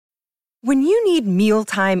When you need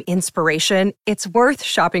mealtime inspiration, it's worth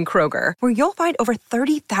shopping Kroger, where you'll find over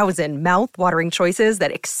 30,000 mouth-watering choices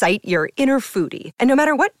that excite your inner foodie. And no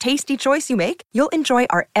matter what tasty choice you make, you'll enjoy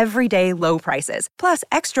our everyday low prices, plus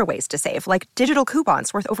extra ways to save, like digital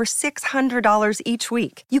coupons worth over $600 each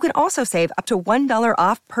week. You can also save up to $1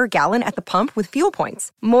 off per gallon at the pump with fuel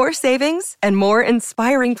points. More savings and more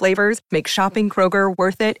inspiring flavors make shopping Kroger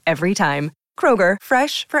worth it every time. Kroger,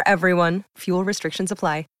 fresh for everyone. Fuel restrictions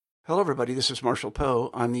apply. Hello, everybody. This is Marshall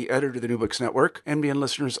Poe. I'm the editor of the New Books Network. NBN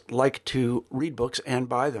listeners like to read books and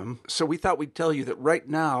buy them. So we thought we'd tell you that right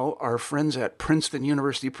now, our friends at Princeton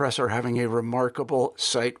University Press are having a remarkable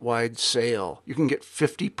site-wide sale. You can get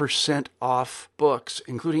 50% off books,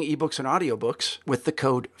 including ebooks and audiobooks, with the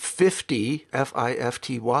code 50,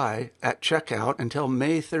 F-I-F-T-Y, at checkout until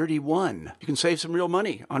May 31. You can save some real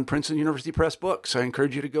money on Princeton University Press books. I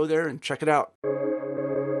encourage you to go there and check it out.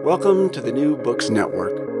 Welcome to the New Books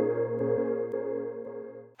Network.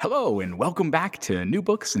 Hello, and welcome back to New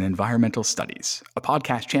Books in Environmental Studies, a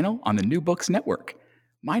podcast channel on the New Books Network.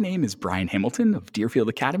 My name is Brian Hamilton of Deerfield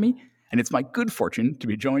Academy, and it's my good fortune to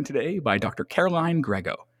be joined today by Dr. Caroline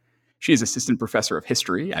Grego. She is Assistant Professor of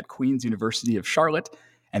History at Queen's University of Charlotte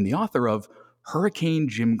and the author of Hurricane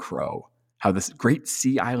Jim Crow, How the Great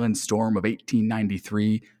Sea Island Storm of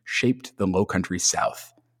 1893 Shaped the Lowcountry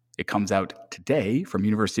South. It comes out today from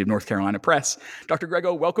University of North Carolina Press. Dr.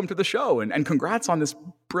 Grego, welcome to the show, and congrats on this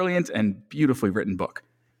brilliant and beautifully written book.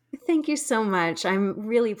 Thank you so much. I'm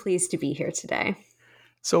really pleased to be here today.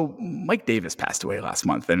 So Mike Davis passed away last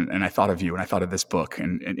month, and I thought of you, and I thought of this book.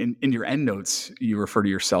 And in your endnotes, you refer to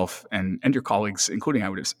yourself and your colleagues, including I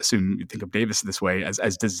would assume you'd think of Davis this way,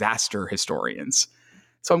 as disaster historians.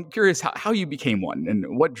 So I'm curious how you became one,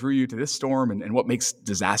 and what drew you to this storm, and what makes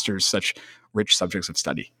disasters such rich subjects of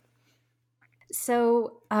study.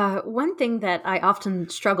 So one thing that I often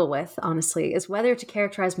struggle with, honestly, is whether to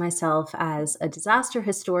characterize myself as a disaster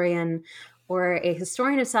historian or a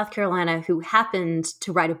historian of South Carolina who happened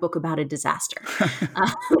to write a book about a disaster.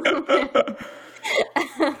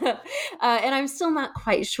 And I'm still not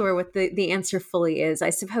quite sure what the answer fully is. I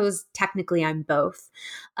suppose technically I'm both.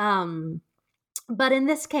 But in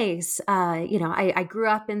this case, I grew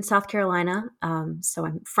up in South Carolina, so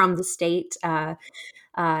I'm from the state.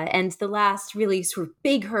 And the last really sort of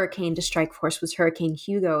big hurricane to strike, of course, was Hurricane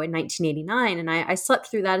Hugo in 1989, and I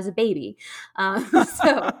slept through that as a baby. But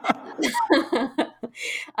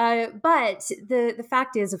the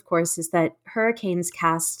fact is, of course, is that hurricanes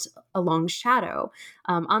cast a long shadow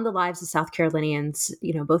on the lives of South Carolinians,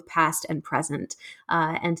 both past and present.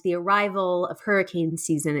 And the arrival of hurricane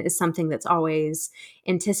season is something that's always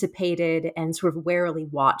anticipated and sort of warily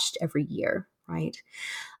watched every year, right?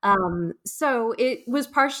 So it was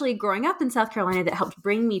partially growing up in South Carolina that helped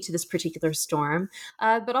bring me to this particular storm,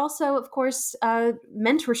 but also, of course,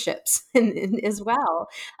 mentorships as well.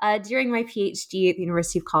 During my PhD at the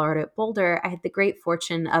University of Colorado at Boulder, I had the great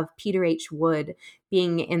fortune of Peter H. Wood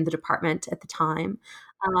being in the department at the time.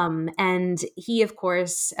 And he, of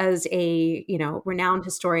course, as a renowned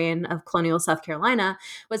historian of colonial South Carolina,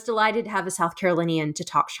 was delighted to have a South Carolinian to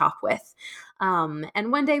talk shop with.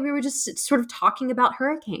 And one day we were just sort of talking about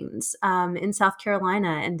hurricanes in South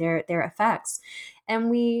Carolina and their effects. And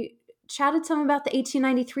we chatted some about the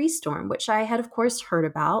 1893 storm, which I had, of course, heard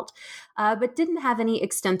about, but didn't have any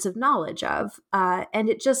extensive knowledge of. And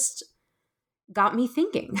it just got me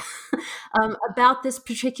thinking about this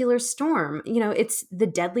particular storm. It's the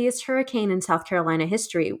deadliest hurricane in South Carolina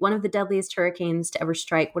history, one of the deadliest hurricanes to ever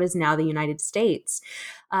strike what is now the United States.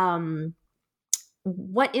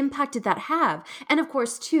 What impact did that have? And of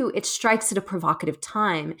course, too, it strikes at a provocative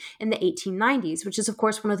time in the 1890s, which is, of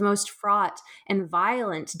course, one of the most fraught and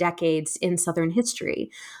violent decades in Southern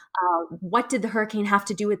history. What did the hurricane have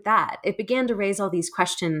to do with that? It began to raise all these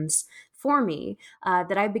questions for me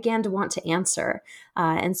that I began to want to answer.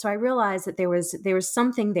 And so I realized that there was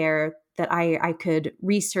something there that I could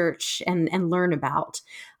research and learn about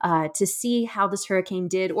to see how this hurricane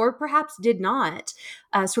did, or perhaps did not,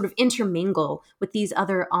 sort of intermingle with these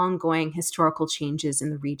other ongoing historical changes in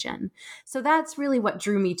the region. So that's really what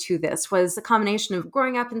drew me to this, was the combination of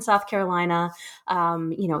growing up in South Carolina,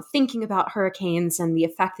 thinking about hurricanes and the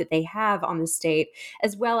effect that they have on the state,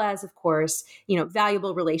 as well as, of course,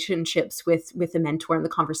 valuable relationships with the mentor and the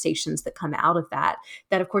conversations that come out of that,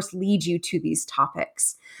 of course, lead you to these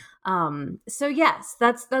topics. So yes,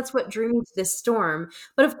 that's what drew me to this storm.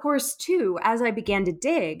 But of course, too, as I began to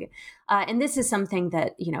dig, and this is something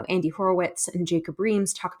that, Andy Horowitz and Jacob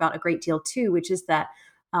Reams talk about a great deal too, which is that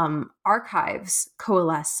archives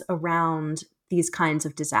coalesce around these kinds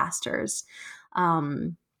of disasters.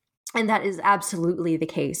 And that is absolutely the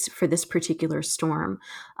case for this particular storm.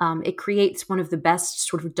 It creates one of the best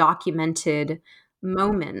sort of documented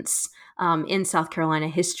moments in South Carolina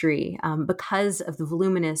history because of the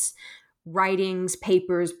voluminous writings,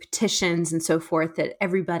 papers, petitions, and so forth that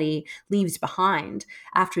everybody leaves behind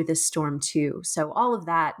after this storm too. So all of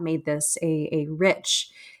that made this a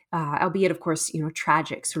rich, albeit of course,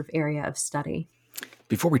 tragic sort of area of study.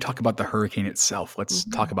 Before we talk about the hurricane itself, let's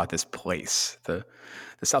talk about this place. The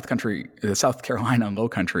South Carolina Low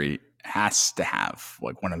Country has to have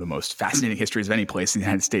like one of the most fascinating histories of any place in the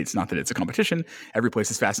United States. Not that it's a competition; every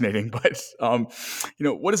place is fascinating. But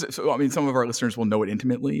what is it? So, I mean, some of our listeners will know it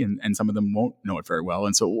intimately, and some of them won't know it very well.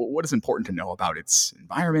 And so, what is important to know about its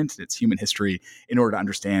environment, its human history, in order to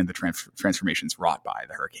understand the transformations wrought by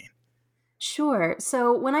the hurricane? Sure.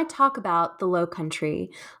 So when I talk about the Low Country,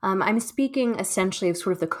 I'm speaking essentially of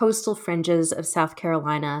sort of the coastal fringes of South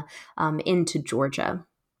Carolina into Georgia.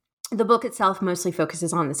 The book itself mostly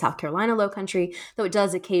focuses on the South Carolina Low Country, though it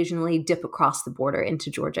does occasionally dip across the border into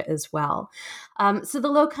Georgia as well. So the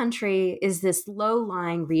Low Country is this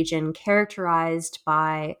low-lying region characterized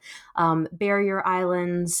by barrier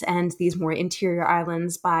islands and these more interior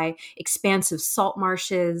islands by expansive salt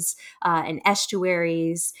marshes and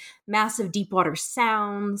estuaries, massive deepwater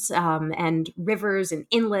sounds and rivers and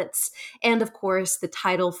inlets, and of course the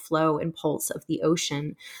tidal flow and pulse of the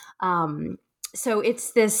ocean. So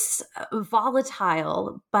it's this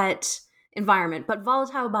volatile environment, but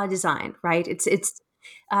volatile by design, right? It's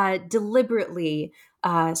deliberately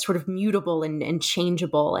sort of mutable and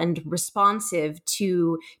changeable and responsive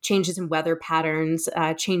to changes in weather patterns,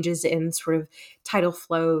 changes in sort of tidal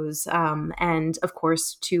flows, and of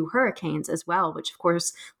course to hurricanes as well, which of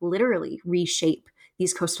course literally reshape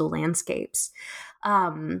these coastal landscapes.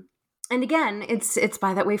 And again, it's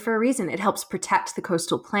by that way for a reason. It helps protect the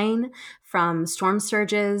coastal plain from storm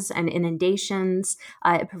surges and inundations.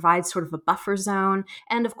 It provides sort of a buffer zone.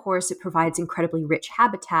 And of course, it provides incredibly rich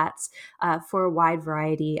habitats for a wide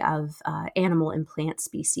variety of animal and plant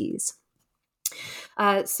species.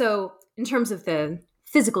 So in terms of the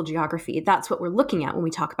physical geography, that's what we're looking at when we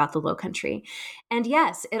talk about the Low Country. And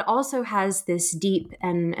yes, it also has this deep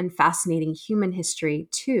and fascinating human history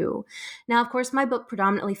too. Now, of course, my book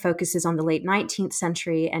predominantly focuses on the late 19th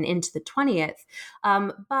century and into the 20th,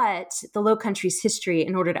 but the Low Country's history,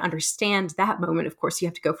 in order to understand that moment, of course, you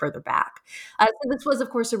have to go further back. So this was, of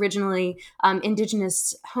course, originally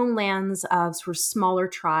indigenous homelands of sort of smaller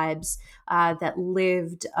tribes that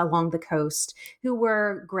lived along the coast who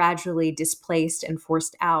were gradually displaced and forced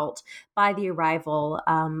out by the arrival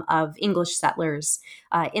of English settlers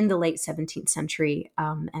in the late 17th century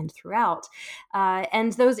and throughout.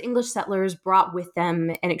 And those English settlers brought with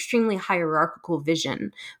them an extremely hierarchical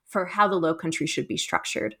vision for how the Low Country should be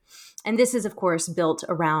structured. And this is, of course, built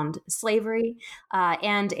around slavery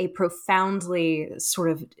and a profoundly sort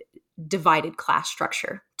of divided class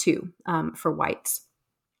structure, too, for whites.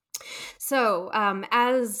 So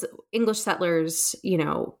as English settlers,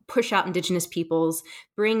 push out indigenous peoples,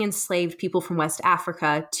 bring enslaved people from West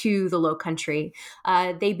Africa to the Low Country,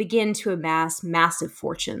 they begin to amass massive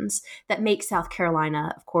fortunes that make South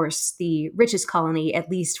Carolina, of course, the richest colony,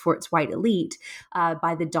 at least for its white elite,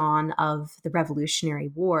 by the dawn of the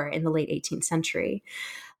Revolutionary War in the late 18th century.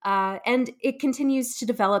 And it continues to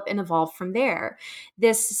develop and evolve from there.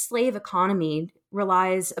 This slave economy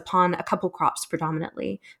relies upon a couple crops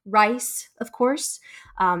predominantly. Rice, of course,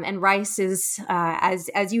 and rice is,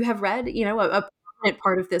 as you have read, a prominent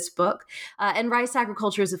part of this book. And rice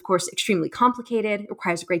agriculture is, of course, extremely complicated. It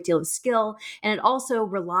requires a great deal of skill, and it also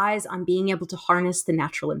relies on being able to harness the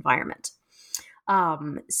natural environment.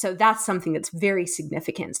 So that's something that's very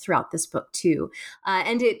significant throughout this book too.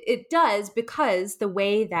 And it does because the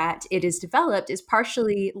way that it is developed is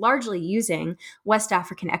largely using West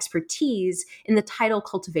African expertise in the tidal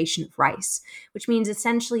cultivation of rice, which means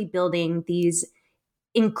essentially building these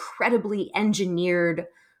incredibly engineered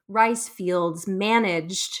rice fields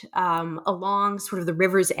managed along sort of the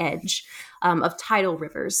river's edge of tidal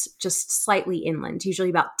rivers, just slightly inland, usually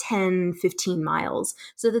about 10, 15 miles,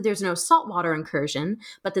 so that there's no saltwater incursion,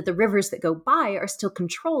 but that the rivers that go by are still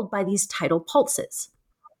controlled by these tidal pulses.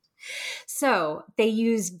 So they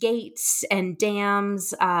use gates and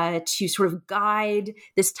dams to sort of guide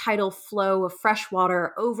this tidal flow of fresh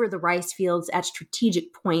water over the rice fields at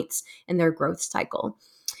strategic points in their growth cycle.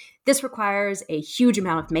 This requires a huge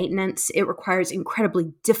amount of maintenance. It requires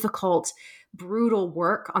incredibly difficult, brutal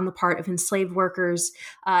work on the part of enslaved workers.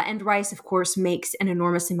 And rice, of course, makes an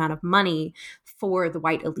enormous amount of money for the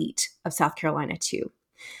white elite of South Carolina, too.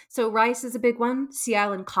 So rice is a big one. Sea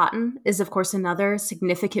Island cotton is, of course, another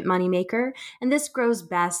significant moneymaker. And this grows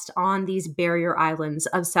best on these barrier islands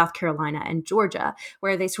of South Carolina and Georgia,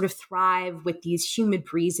 where they sort of thrive with these humid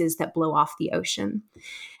breezes that blow off the ocean.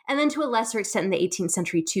 And then to a lesser extent in the 18th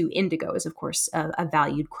century too, indigo is, of course, a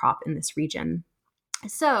valued crop in this region.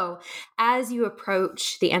 So as you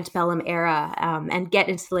approach the antebellum era and get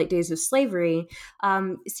into the late days of slavery,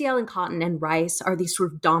 sea island cotton and rice are these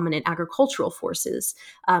sort of dominant agricultural forces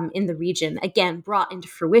in the region, again, brought into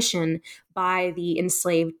fruition by the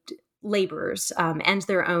enslaved laborers and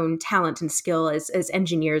their own talent and skill as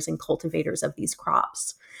engineers and cultivators of these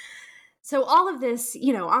crops. So all of this,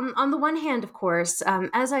 on the one hand, of course,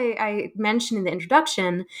 as I mentioned in the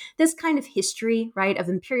introduction, this kind of history, right, of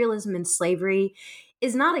imperialism and slavery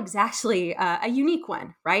is not exactly a unique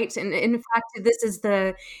one, right? And in fact, this is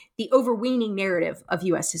the overweening narrative of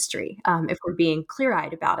U.S. history, if we're being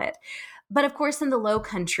clear-eyed about it. But of course, in the Low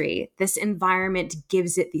Country, this environment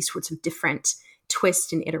gives it these sorts of different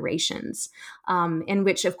twists and iterations, in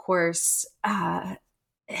which, of course,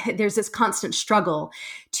 there's this constant struggle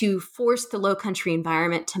to force the Low Country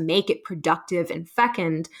environment to make it productive and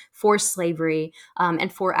fecund for slavery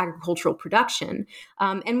and for agricultural production.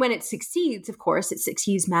 And when it succeeds, of course, it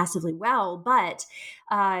succeeds massively well, but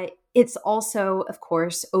it's also, of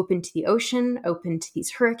course, open to the ocean, open to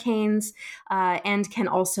these hurricanes, and can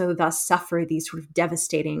also thus suffer these sort of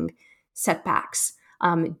devastating setbacks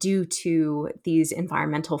due to these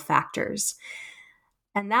environmental factors.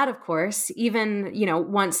 And that, of course, even,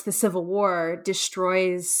 once the Civil War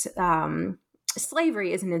destroys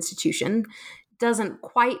slavery as an institution, doesn't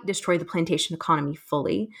quite destroy the plantation economy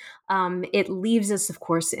fully. It leaves us, of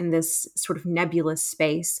course, in this sort of nebulous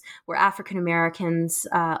space where African Americans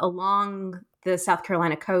along the South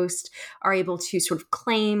Carolina coast are able to sort of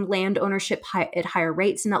claim land ownership at higher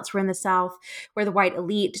rates than elsewhere in the South, where the white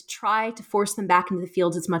elite try to force them back into the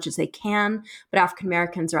fields as much as they can. But African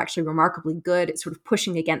Americans are actually remarkably good at sort of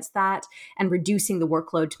pushing against that and reducing the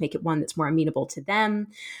workload to make it one that's more amenable to them.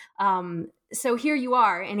 So here you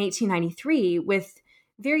are in 1893 with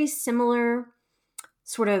very similar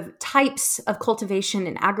sort of types of cultivation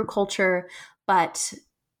and agriculture, but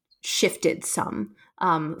shifted some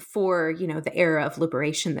for, the era of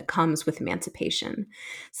liberation that comes with emancipation.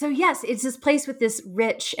 So yes, it's this place with this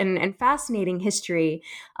rich and fascinating history.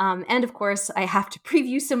 And of course, I have to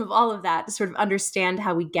preview some of all of that to sort of understand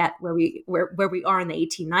how we get where we are in the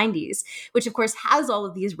 1890s, which of course has all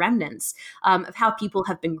of these remnants of how people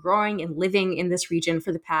have been growing and living in this region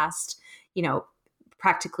for the past,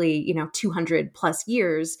 practically, 200 plus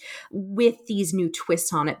years with these new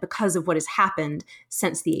twists on it because of what has happened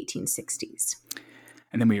since the 1860s.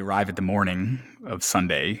 And then we arrive at the morning of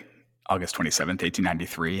Sunday, August 27th,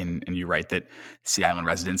 1893, and you write that Sea Island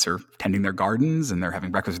residents are tending their gardens and they're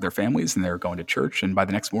having breakfast with their families and they're going to church. And by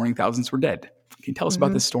the next morning, thousands were dead. Can you tell us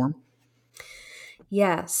about this storm?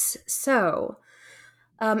 Yes. So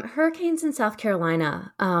hurricanes in South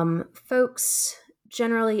Carolina, folks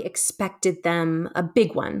generally expected them, a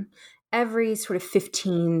big one, every sort of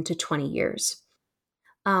 15 to 20 years.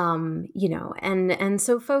 And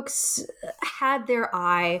so folks had their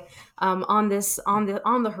eye on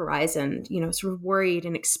the horizon, sort of worried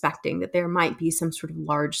and expecting that there might be some sort of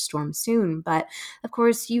large storm soon. But of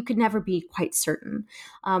course, you could never be quite certain.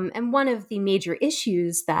 And one of the major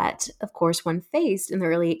issues that, of course, one faced in the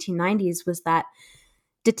early 1890s was that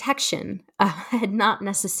detection had not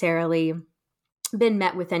necessarily been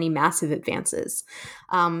met with any massive advances.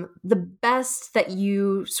 The best that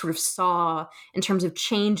you sort of saw in terms of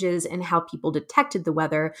changes in how people detected the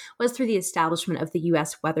weather was through the establishment of the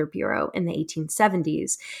U.S. Weather Bureau in the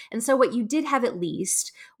 1870s. And so what you did have at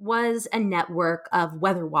least was a network of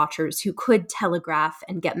weather watchers who could telegraph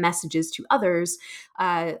and get messages to others,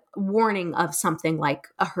 warning of something like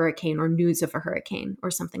a hurricane or news of a hurricane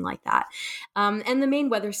or something like that. And the main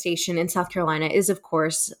weather station in South Carolina is, of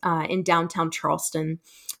course, in downtown Charleston,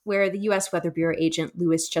 where the U.S. Weather Bureau agent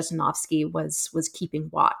Louis Jesnowski was keeping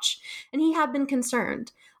watch. And he had been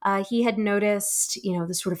concerned. He had noticed,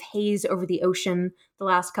 the sort of haze over the ocean the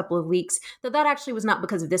last couple of weeks, though that actually was not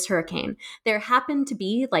because of this hurricane. There happened to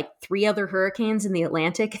be like 3 other hurricanes in the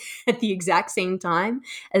Atlantic at the exact same time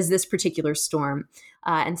as this particular storm.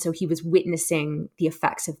 And so he was witnessing the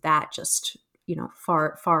effects of that just,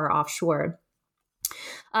 far, far offshore.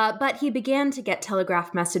 But he began to get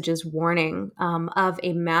telegraph messages warning of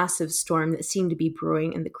a massive storm that seemed to be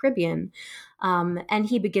brewing in the Caribbean. And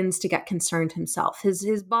he begins to get concerned himself.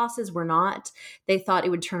 His bosses were not. They thought it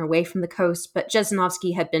would turn away from the coast, but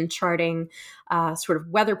Jesnowski had been charting sort of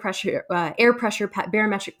weather pressure, air pressure,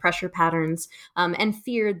 barometric pressure patterns, and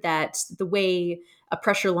feared that the way a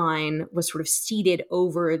pressure line was sort of seeded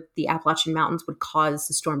over the Appalachian Mountains would cause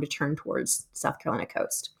the storm to turn towards the South Carolina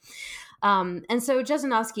coast. And so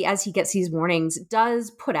Jesinoski, as he gets these warnings,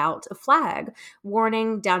 does put out a flag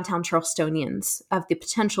warning downtown Charlestonians of the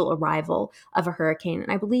potential arrival of a hurricane.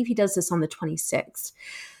 And I believe he does this on the 26th.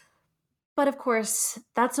 But of course,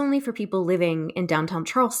 that's only for people living in downtown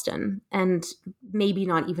Charleston, and maybe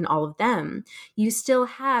not even all of them. You still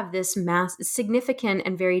have this significant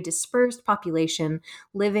and very dispersed population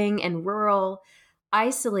living in rural,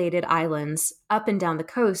 isolated islands up and down the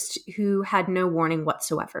coast who had no warning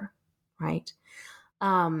whatsoever, right?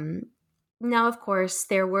 Now, of course,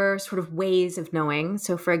 there were sort of ways of knowing.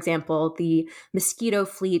 So, for example, the Mosquito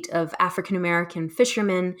fleet of African-American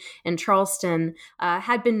fishermen in Charleston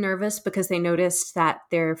had been nervous because they noticed that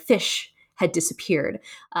their fish had disappeared.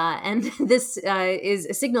 And this is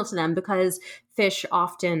a signal to them because fish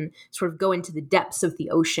often sort of go into the depths of the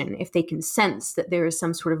ocean if they can sense that there is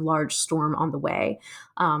some sort of large storm on the way.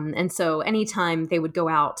 And so anytime they would go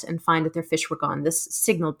out and find that their fish were gone, this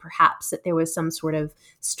signaled perhaps that there was some sort of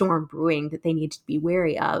storm brewing that they needed to be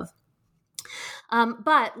wary of.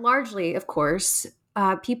 But largely, of course,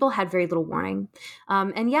 people had very little warning.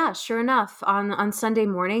 And yeah, sure enough, on Sunday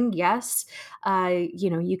morning, yes,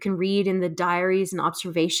 you can read in the diaries and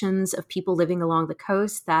observations of people living along the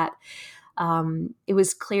coast that it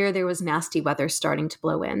was clear there was nasty weather starting to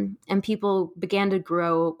blow in. And people began to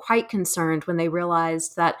grow quite concerned when they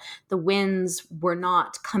realized that the winds were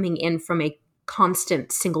not coming in from a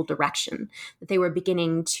constant single direction, that they were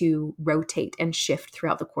beginning to rotate and shift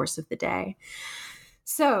throughout the course of the day.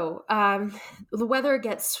 So the weather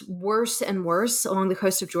gets worse and worse along the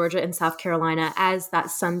coast of Georgia and South Carolina as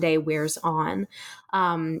that Sunday wears on.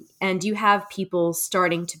 And you have people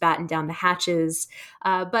starting to batten down the hatches.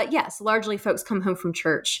 But yes, largely folks come home from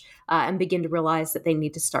church and begin to realize that they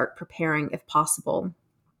need to start preparing if possible.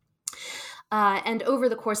 And over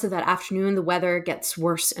the course of that afternoon, the weather gets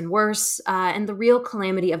worse and worse. And the real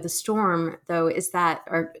calamity of the storm, though,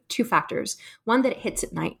 are two factors. One, that it hits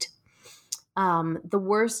at night. The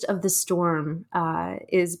worst of the storm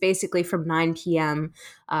is basically from 9 p.m.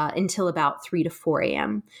 Until about 3 to 4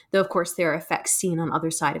 a.m., though, of course, there are effects seen on the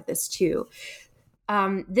other side of this, too.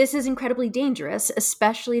 This is incredibly dangerous,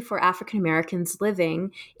 especially for African Americans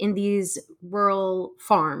living in these rural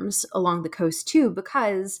farms along the coast, too,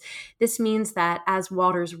 because this means that as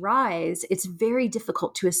waters rise, it's very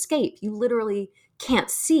difficult to escape. You literally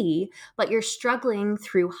can't see, but you're struggling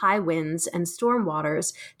through high winds and storm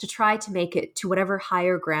waters to try to make it to whatever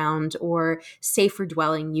higher ground or safer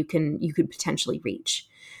dwelling you could potentially reach.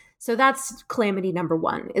 So that's calamity number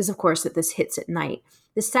one, is of course that this hits at night.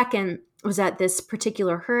 The second was that this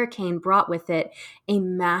particular hurricane brought with it a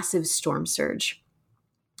massive storm surge.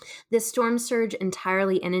 This storm surge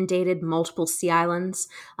entirely inundated multiple sea islands,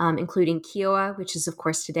 including Kiowa, which is, of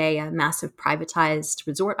course, today a massive privatized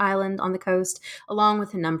resort island on the coast, along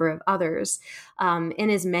with a number of others, in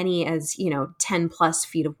as many as, 10 plus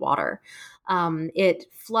feet of water. It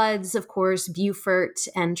floods, of course, Beaufort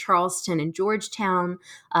and Charleston and Georgetown,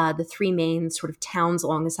 the three main sort of towns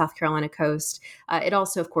along the South Carolina coast. It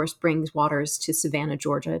also, of course, brings waters to Savannah,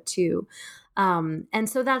 Georgia, too. And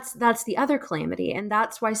so that's the other calamity. And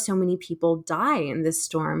that's why so many people die in this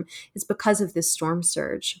storm, is because of this storm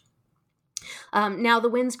surge. Now the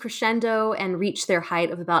winds crescendo and reach their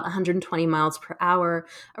height of about 120 miles per hour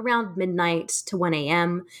around midnight to 1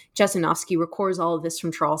 a.m. Jesinoski records all of this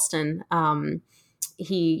from Charleston.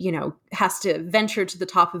 He, has to venture to the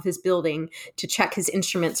top of his building to check his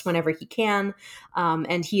instruments whenever he can.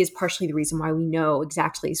 And he is partially the reason why we know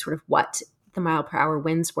exactly sort of what the mile per hour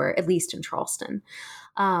winds were, at least in Charleston.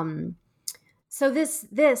 So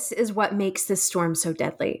this is what makes this storm so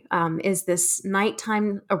deadly, is this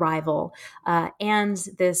nighttime arrival and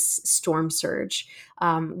this storm surge,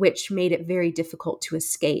 which made it very difficult to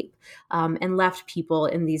escape and left people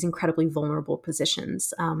in these incredibly vulnerable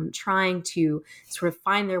positions, trying to sort of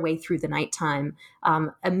find their way through the nighttime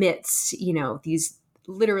amidst, these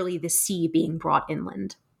literally the sea being brought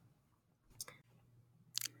inland.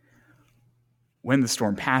 When the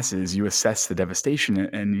storm passes, you assess the devastation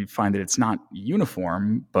and you find that it's not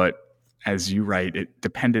uniform, but as you write, it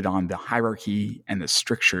depended on the hierarchy and the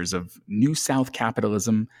strictures of New South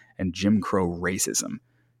capitalism and Jim Crow racism.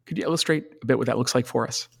 Could you illustrate a bit what that looks like for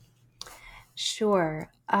us? Sure.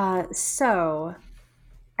 So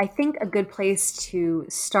I think a good place to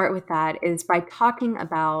start with that is by talking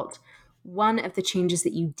about one of the changes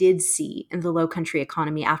that you did see in the Lowcountry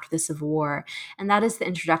economy after the Civil War, and that is the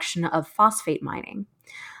introduction of phosphate mining.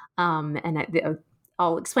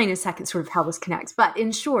 I'll explain in a second sort of how this connects. But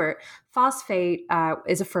in short, phosphate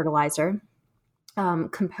is a fertilizer.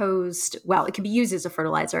 composed, well, it could be used as a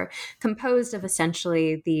fertilizer, composed of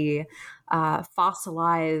essentially the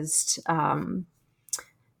fossilized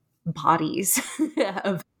bodies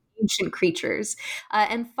of ancient creatures.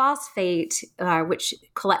 And phosphate, which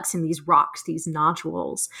collects in these rocks, these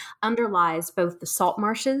nodules, underlies both the salt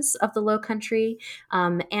marshes of the Low Country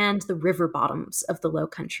and the river bottoms of the Low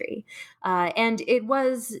Country. And it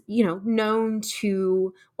was, known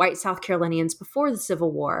to white South Carolinians before the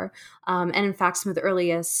Civil War. And in fact, some of the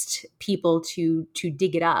earliest people to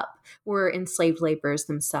dig it up were enslaved laborers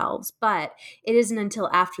themselves. But it isn't until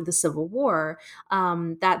after the Civil War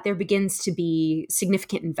that there begins to be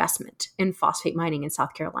significant investment in phosphate mining in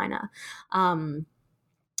South Carolina. And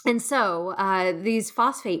so these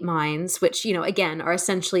phosphate mines, which, again, are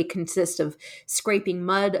essentially consist of scraping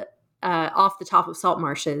mud off the top of salt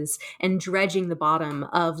marshes and dredging the bottom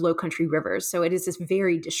of Low Country rivers. So it is this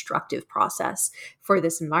very destructive process for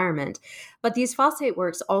this environment. But these phosphate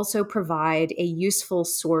works also provide a useful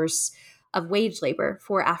source of wage labor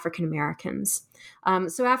for African Americans.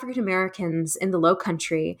 So African Americans in the Low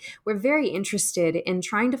Country were very interested in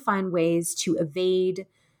trying to find ways to evade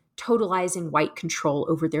totalizing white control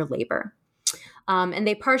over their labor. And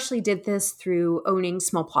they partially did this through owning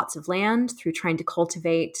small plots of land, through trying to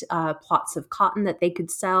cultivate plots of cotton that they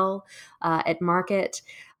could sell at market.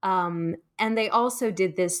 And they also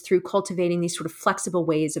did this through cultivating these sort of flexible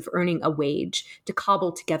ways of earning a wage to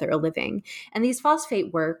cobble together a living. And these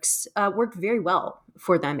phosphate works worked very well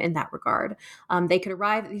for them in that regard. They could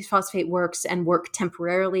arrive at these phosphate works and work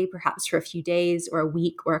temporarily, perhaps for a few days or a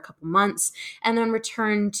week or a couple months, and then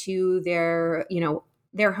return to their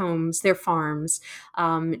homes, their farms,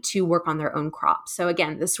 to work on their own crops. So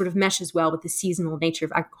again, this sort of meshes well with the seasonal nature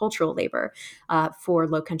of agricultural labor for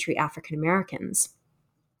Low Country African Americans.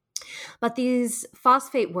 But these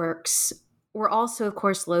phosphate works were also, of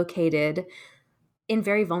course, located in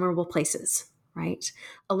very vulnerable places, right?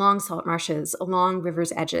 Along salt marshes, along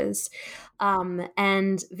rivers' edges.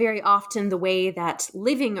 And very often the way that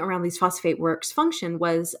living around these phosphate works functioned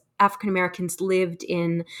was African Americans lived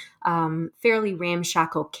in fairly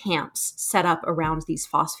ramshackle camps set up around these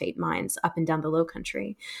phosphate mines up and down the Low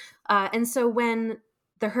Country. And so when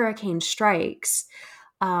the hurricane strikes,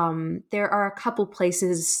 there are a couple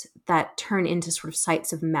places that turn into sort of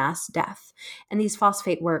sites of mass death. And these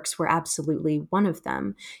phosphate works were absolutely one of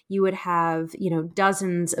them. You would have,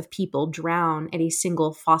 dozens of people drown at a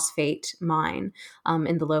single phosphate mine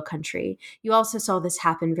in the Low Country. You also saw this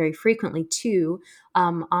happen very frequently, too,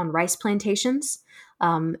 on rice plantations.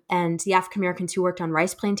 And the African Americans who worked on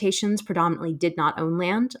rice plantations predominantly did not own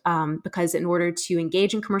land because in order to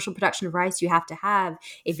engage in commercial production of rice, you have to have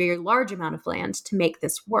a very large amount of land to make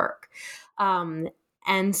this work.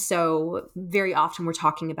 And so very often we're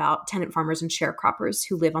talking about tenant farmers and sharecroppers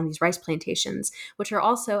who live on these rice plantations, which are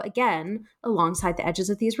also, again, alongside the edges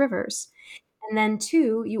of these rivers. And then,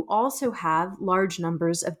 too, you also have large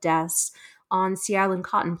numbers of deaths on Sea Island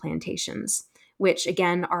cotton plantations, which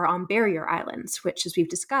again are on barrier islands, which, as we've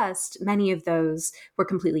discussed, many of those were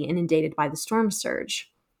completely inundated by the storm surge.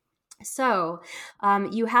 So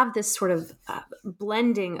you have this sort of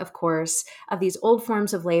blending, of course, of these old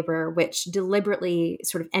forms of labor, which deliberately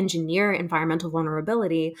sort of engineer environmental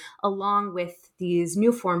vulnerability, along with these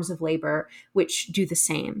new forms of labor, which do the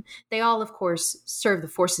same. They all, of course, serve the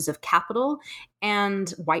forces of capital and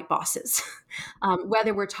white bosses.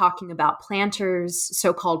 Whether we're talking about planters,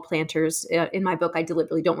 so-called planters, in my book, I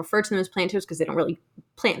deliberately don't refer to them as planters because they don't really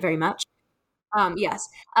plant very much. Yes,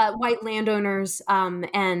 white landowners,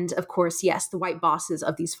 and of course, yes, the white bosses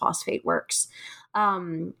of these phosphate works.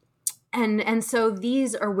 And so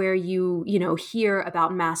these are where you hear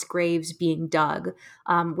about mass graves being dug,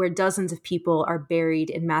 where dozens of people are buried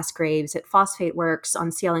in mass graves at phosphate works,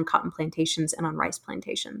 on Sea Island cotton plantations, and on rice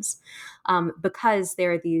plantations, because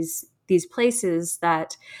there are these places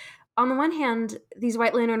that, on the one hand, these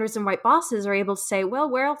white landowners and white bosses are able to say, well,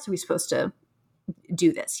 where else are we supposed to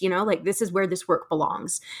do this? Like, this is where this work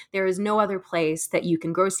belongs. There is no other place that you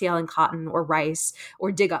can grow Sea Island cotton or rice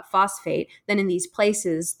or dig up phosphate than in these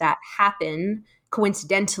places that happen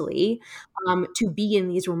coincidentally to be in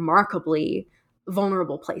these remarkably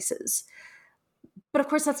vulnerable places. But of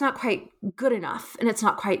course, that's not quite good enough, and it's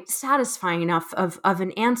not quite satisfying enough of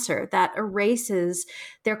an answer that erases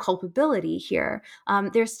their culpability here.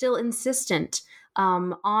 They're still insistent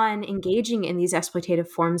on engaging in these exploitative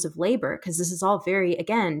forms of labor, because this is all very,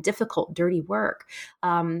 again, difficult, dirty work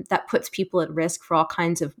that puts people at risk for all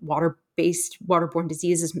kinds of waterborne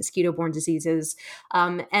diseases, mosquito-borne diseases,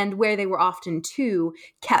 and where they were often, too,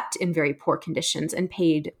 kept in very poor conditions and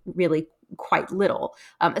paid really quite little,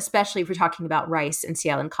 especially if we're talking about rice and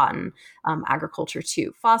Sea Island cotton agriculture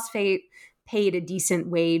too. Phosphate paid a decent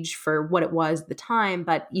wage for what it was at the time,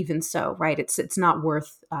 but even so, right, it's not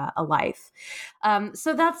worth a life.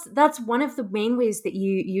 So that's one of the main ways that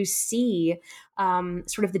you see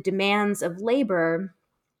sort of the demands of labor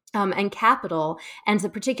and capital and the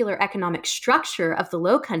particular economic structure of the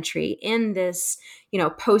Low Country in this,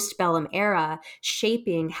 postbellum era,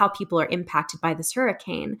 shaping how people are impacted by this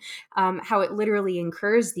hurricane, how it literally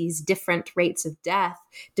incurs these different rates of death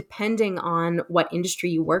depending on what industry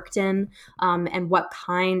you worked in, and what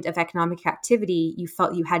kind of economic activity you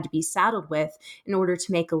felt you had to be saddled with in order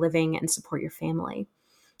to make a living and support your family.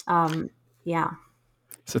 Yeah.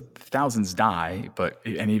 So thousands die,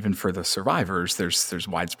 and even for the survivors, there's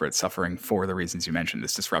widespread suffering for the reasons you mentioned,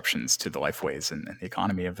 this disruptions to the lifeways and the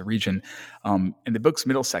economy of the region. And the book's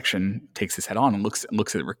middle section takes this head on and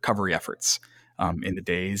looks at recovery efforts in the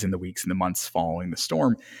days and the weeks and the months following the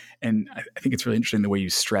storm. And I think it's really interesting the way you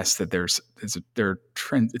stress that it's a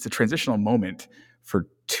transitional moment for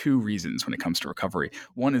two reasons when it comes to recovery.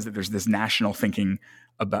 One is that there's this national thinking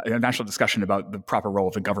about a national discussion about the proper role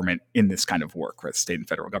of the government in this kind of work, right? State and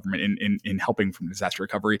federal government in helping from disaster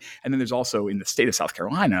recovery. And then there's also in the state of South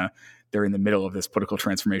Carolina, they're in the middle of this political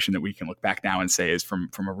transformation that we can look back now and say is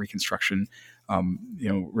from a Reconstruction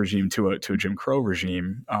regime to a Jim Crow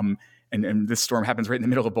regime. And this storm happens right in the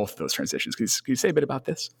middle of both of those transitions. Can you say a bit about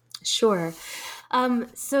this? Sure.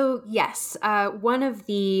 So yes, one of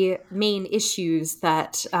the main issues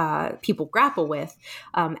that people grapple with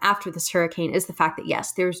after this hurricane is the fact that,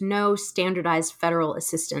 yes, there's no standardized federal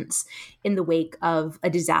assistance in the wake of a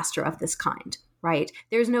disaster of this kind. Right.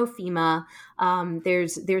 There's no FEMA.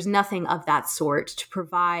 There's nothing of that sort to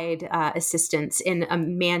provide assistance in a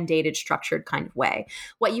mandated, structured kind of way.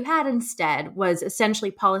 What you had instead was essentially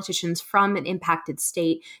politicians from an impacted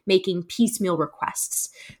state making piecemeal requests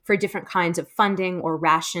for different kinds of funding or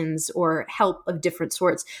rations or help of different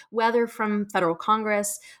sorts, whether from federal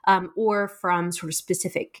Congress or from sort of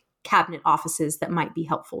specific cabinet offices that might be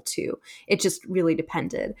helpful too. It just really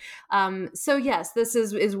depended. So yes, this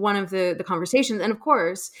is one of the conversations. And of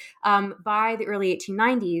course, by the early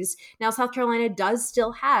 1890s, now South Carolina does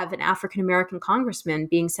still have an African-American congressman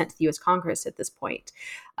being sent to the U.S. Congress at this point,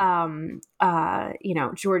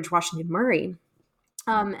 George Washington Murray.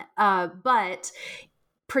 But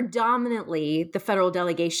predominantly the federal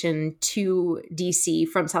delegation to DC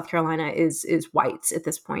from South Carolina is whites at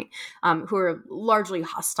this point, who are largely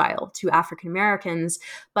hostile to African Americans,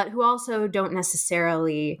 but who also don't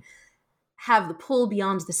necessarily have the pull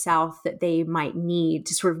beyond the South that they might need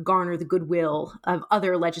to sort of garner the goodwill of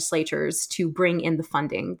other legislatures to bring in the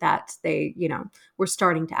funding that they, were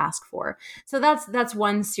starting to ask for. So that's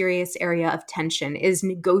one serious area of tension, is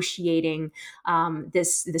negotiating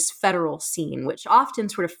this federal scene, which often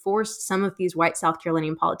sort of forced some of these white South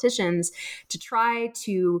Carolinian politicians to try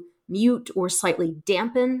to mute or slightly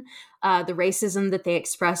dampen the racism that they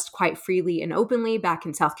expressed quite freely and openly back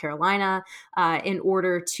in South Carolina in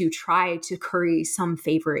order to try to curry some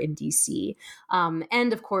favor in DC.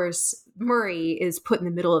 And of course, Murray is put in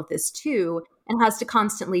the middle of this too, and has to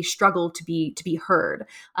constantly struggle to be heard.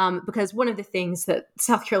 Because one of the things that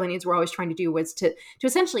South Carolinians were always trying to do was to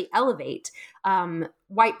essentially elevate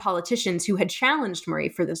white politicians who had challenged Murray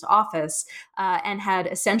for this office and had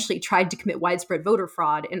essentially tried to commit widespread voter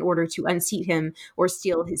fraud in order to unseat him or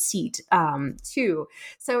steal his seat too.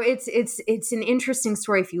 So it's an interesting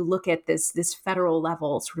story if you look at this federal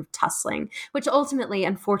level sort of tussling, which ultimately,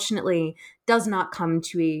 unfortunately, does not come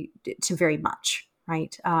to very much.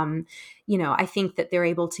 Right. I think that they're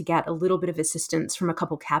able to get a little bit of assistance from a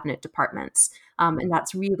couple cabinet departments. And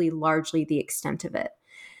that's really largely the extent of it.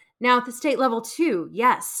 Now, at the state level, too,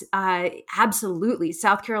 yes, absolutely.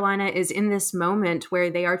 South Carolina is in this moment where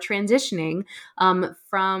they are transitioning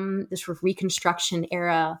from the sort of Reconstruction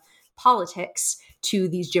era politics to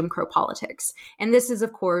these Jim Crow politics. And this is,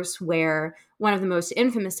 of course, where one of the most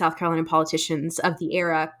infamous South Carolina politicians of the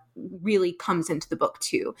era really comes into the book,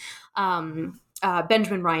 too.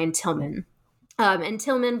 Benjamin Ryan Tillman. And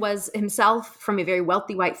Tillman was himself from a very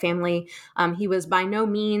wealthy white family. He was by no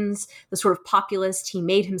means the sort of populist he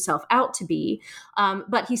made himself out to be,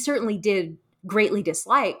 but he certainly did greatly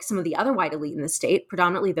dislike some of the other white elite in the state,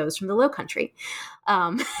 predominantly those from the Low Country.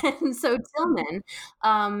 And so Tillman,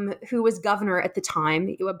 who was governor at the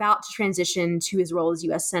time, about to transition to his role as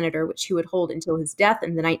U.S. Senator, which he would hold until his death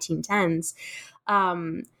in the 1910s,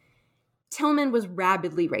 Tillman was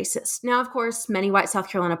rabidly racist. Now, of course, many white South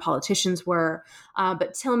Carolina politicians were,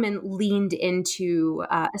 but Tillman leaned into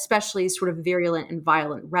especially sort of virulent and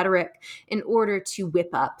violent rhetoric in order to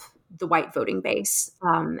whip up the white voting base,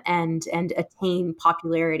 and attain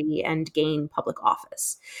popularity and gain public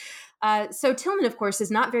office. So Tillman, of course, is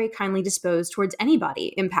not very kindly disposed towards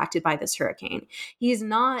anybody impacted by this hurricane. He is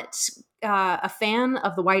not a fan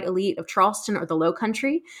of the white elite of Charleston or the Low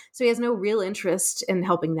Country, so he has no real interest in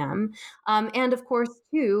helping them. And of course,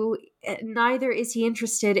 too, neither is he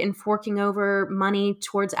interested in forking over money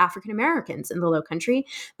towards African Americans in the Low Country,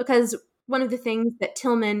 because one of the things that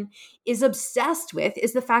Tillman is obsessed with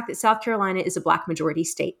is the fact that South Carolina is a Black majority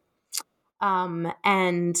state.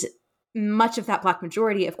 And much of that Black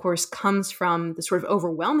majority, of course, comes from the sort of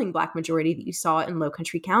overwhelming Black majority that you saw in Low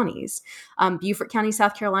Country counties. Beaufort County,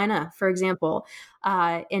 South Carolina, for example,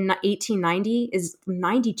 in 1890 is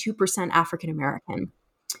 92% African American.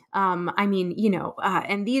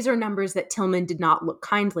 And these are numbers that Tillman did not look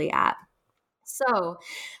kindly at. So,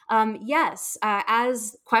 yes,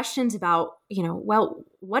 as questions about,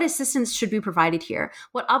 what assistance should be provided here?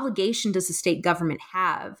 What obligation does the state government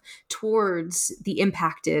have towards the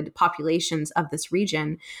impacted populations of this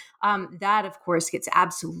region? That, of course, gets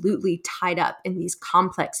absolutely tied up in these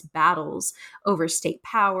complex battles over state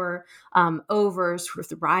power, over sort of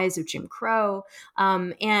the rise of Jim Crow,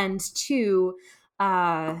 and two,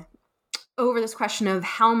 over this question of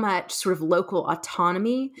how much sort of local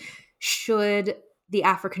autonomy should the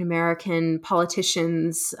African American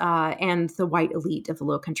politicians and the white elite of the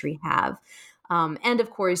Low Country have. And of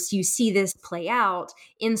course, you see this play out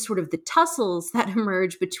in sort of the tussles that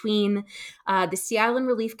emerge between the Sea Island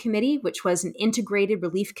Relief Committee, which was an integrated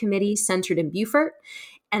relief committee centered in Beaufort,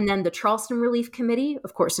 and then the Charleston Relief Committee,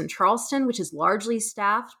 of course, in Charleston, which is largely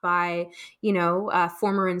staffed by,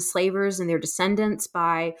 former enslavers and their descendants,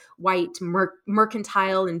 by white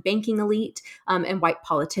mercantile and banking elite, and white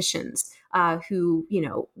politicians who,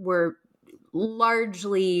 were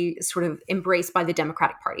largely sort of embraced by the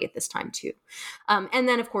Democratic Party at this time too. And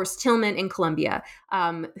then, of course, Tillman in Columbia,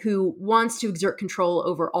 who wants to exert control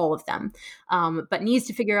over all of them, but needs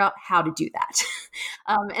to figure out how to do that.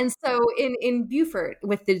 And so in Beaufort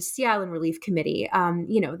with the Sea Island Relief Committee,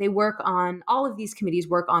 they work on, all of these committees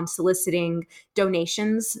work on soliciting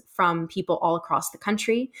donations from people all across the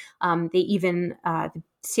country. They even, the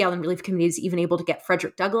Sea Island Relief Committee is even able to get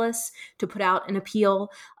Frederick Douglass to put out an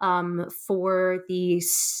appeal for the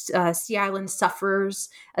Sea Island sufferers,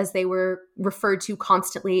 as they were referred to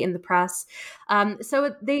constantly in the press.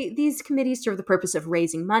 So these committees serve the purpose of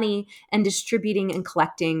raising money and distributing and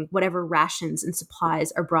collecting whatever rations and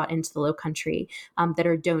supplies are brought into the Low Country that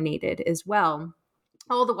are donated as well.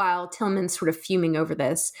 All the while, Tillman's sort of fuming over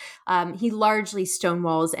this. He largely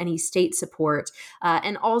stonewalls any state support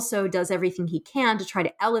and also does everything he can to try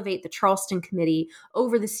to elevate the Charleston Committee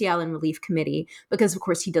over the Sea Island Relief Committee because, of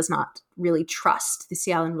course, he does not really trust the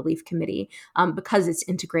Sea Island Relief Committee because it's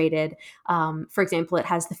integrated. For example, it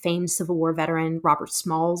has the famed Civil War veteran Robert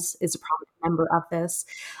Smalls is a prominent member of this.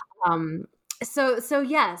 So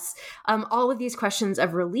yes, all of these questions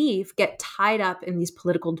of relief get tied up in these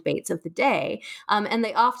political debates of the day. And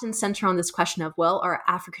they often center on this question of, well, are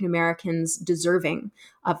African Americans deserving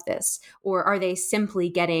of this? Or are they simply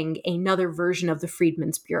getting another version of the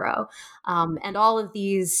Freedmen's Bureau? And all of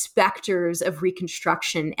these specters of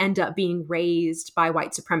Reconstruction end up being raised by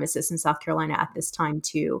white supremacists in South Carolina at this time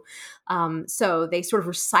too. So they sort of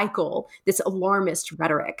recycle this alarmist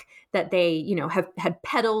rhetoric that they, had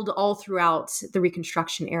peddled all throughout the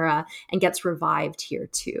Reconstruction era and gets revived here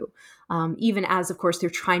too. Even as, of course, they're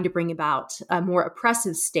trying to bring about a more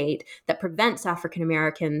oppressive state that prevents African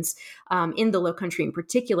Americans in the Low Country in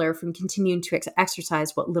particular from continuing to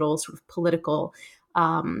exercise what little sort of political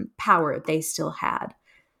power they still had.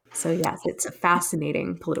 So yes, it's a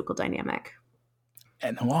fascinating political dynamic.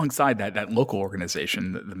 And alongside that local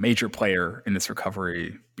organization, the major player in this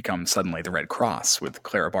recovery becomes suddenly the Red Cross, with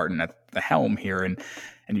Clara Barton at the helm here. And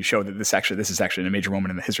you show that this is actually a major moment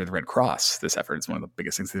in the history of the Red Cross. This effort is one of the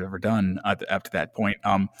biggest things they've ever done up to that point.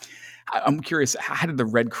 I'm curious, how did the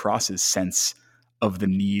Red Cross's sense of the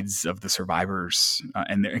needs of the survivors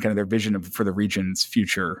and their vision for the region's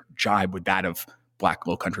future jibe with that of Black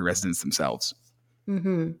Low Country residents themselves?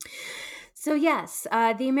 Mm-hmm. So yes,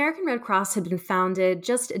 the American Red Cross had been founded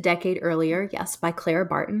just a decade earlier, yes, by Clara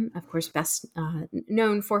Barton, of course, best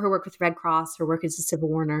known for her work with Red Cross, her work as a Civil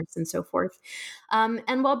War nurse, and so forth.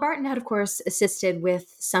 And while Barton had, of course, assisted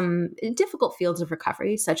with some difficult fields of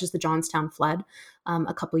recovery, such as the Johnstown flood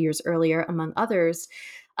a couple years earlier, among others,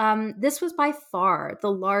 this was by far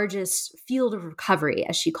the largest field of recovery,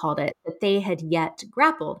 as she called it, that they had yet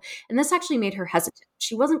grappled. And this actually made her hesitant.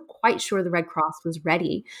 She wasn't quite sure the Red Cross was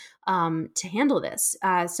ready to handle this.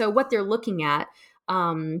 So what they're looking at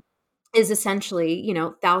is essentially,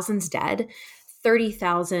 thousands dead,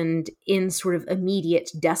 30,000 in sort of immediate,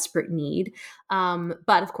 desperate need.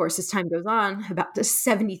 But of course, as time goes on, about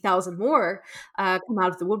 70,000 more come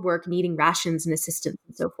out of the woodwork needing rations and assistance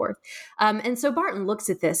and so forth. And so Barton looks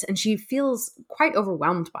at this and she feels quite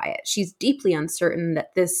overwhelmed by it. She's deeply uncertain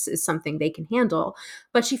that this is something they can handle,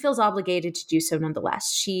 but she feels obligated to do so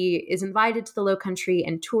nonetheless. She is invited to the Low Country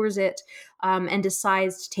and tours it, and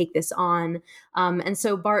decides to take this on. And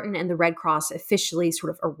so Barton and the Red Cross officially sort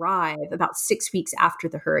of arrive about 6 weeks after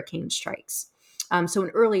the hurricane strikes. So in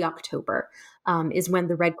early October is when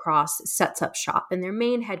the Red Cross sets up shop, and their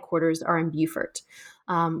main headquarters are in Beaufort,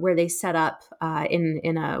 where they set up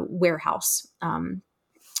in a warehouse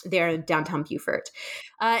there in downtown Beaufort.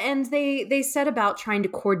 And they set about trying to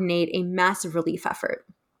coordinate a massive relief effort.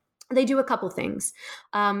 They do a couple things.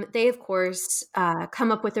 They, of course,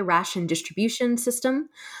 come up with a ration distribution system.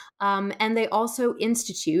 And they also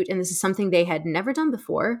institute, and this is something they had never done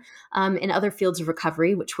before in other fields of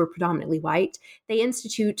recovery, which were predominantly white, they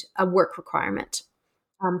institute a work requirement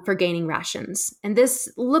for gaining rations. And this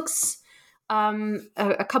looks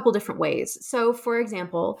a couple different ways. So, for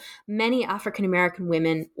example, many African-American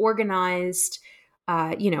women organized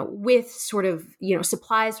with sort of,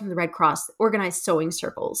 supplies from the Red Cross, organized sewing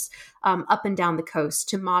circles up and down the coast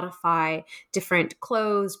to modify different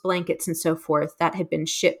clothes, blankets, and so forth that had been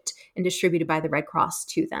shipped and distributed by the Red Cross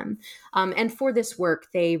to them. And for this work,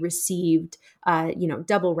 they received,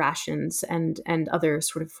 double rations and other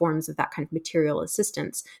sort of forms of that kind of material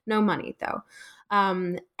assistance. No money, though.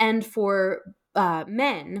 And for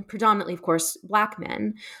men, predominantly, of course, Black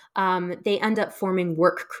men, they end up forming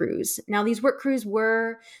work crews. Now, these work crews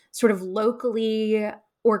were sort of locally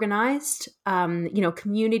organized,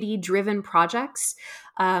 community-driven projects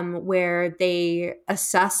where they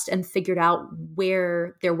assessed and figured out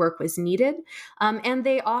where their work was needed. And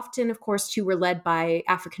they often, of course, too, were led by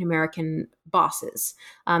African-American bosses.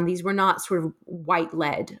 These were not sort of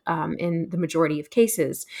white-led in the majority of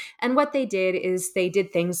cases. And what they did is they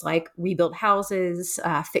did things like rebuild houses,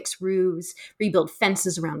 fix roofs, rebuild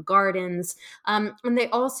fences around gardens. And they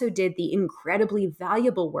also did the incredibly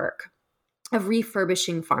valuable work of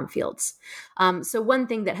refurbishing farm fields. So one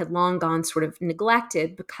thing that had long gone sort of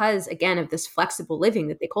neglected because, again, of this flexible living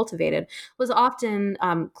that they cultivated was often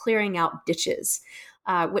clearing out ditches,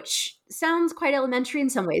 which sounds quite elementary in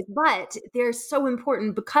some ways, but they're so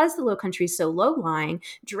important because the Low Country is so low-lying.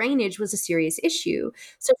 Drainage was a serious issue.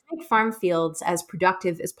 So to make farm fields as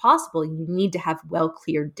productive as possible, you need to have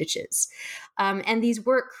well-cleared ditches. And these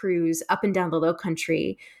work crews up and down the Low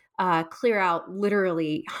Country clear out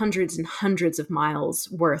literally hundreds and hundreds of miles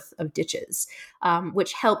worth of ditches,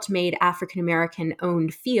 which helped made African-American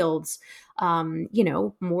owned fields,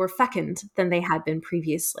 more fecund than they had been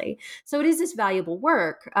previously. So it is this valuable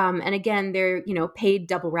work. And again, they're, paid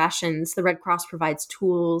double rations. The Red Cross provides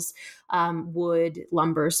tools, wood,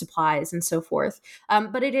 lumber, supplies, and so forth.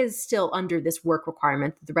 But it is still under this work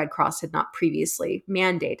requirement that the Red Cross had not previously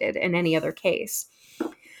mandated in any other case.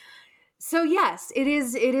 So yes, it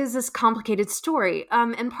is this complicated story.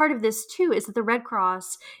 And part of this, too, is that the Red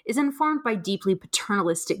Cross is informed by deeply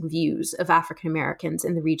paternalistic views of African Americans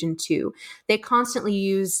in the region, too. They constantly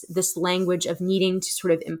use this language of needing to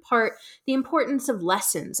sort of impart the importance of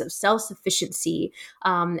lessons of self-sufficiency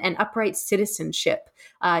and upright citizenship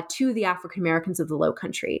to the African Americans of the Low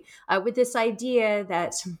Country, with this idea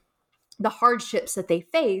that the hardships that they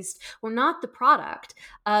faced were not the product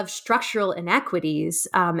of structural inequities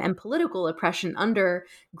and political oppression under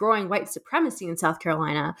growing white supremacy in South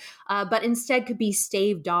Carolina, but instead could be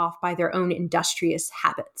staved off by their own industrious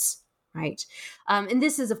habits, right? And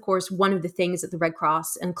this is, of course, one of the things that the Red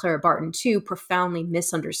Cross and Clara Barton, too, profoundly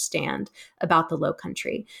misunderstand about the Low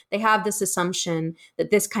Country. They have this assumption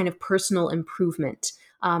that this kind of personal improvement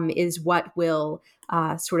is what will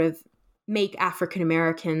sort of make African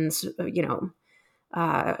Americans,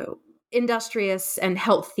 industrious and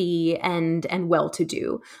healthy and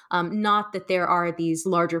well-to-do. Not that there are these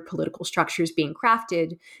larger political structures being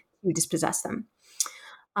crafted to dispossess them.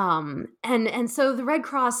 And so the Red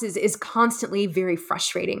Cross is constantly very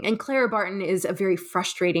frustrating. And Clara Barton is a very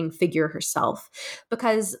frustrating figure herself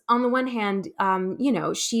because on the one hand,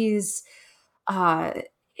 she's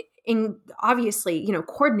obviously,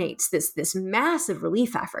 coordinates this massive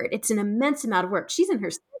relief effort. It's an immense amount of work. She's in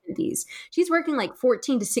her 70s. She's working like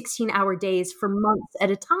 14 to 16 hour days for months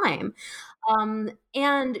at a time.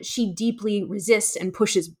 And she deeply resists and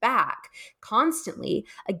pushes back constantly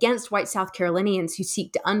against white South Carolinians who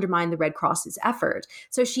seek to undermine the Red Cross's effort.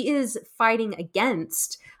 So she is fighting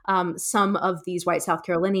against some of these white South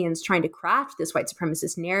Carolinians trying to craft this white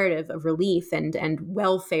supremacist narrative of relief and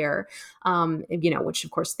welfare, which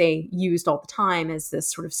of course they used all the time as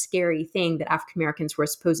this sort of scary thing that African Americans were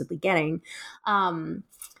supposedly getting.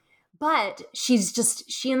 But she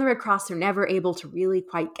and the Red Cross are never able to really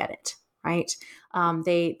quite get it, right?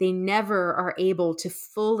 They never are able to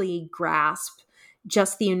fully grasp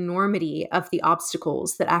just the enormity of the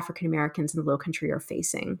obstacles that African Americans in the Lowcountry are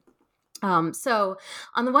facing. So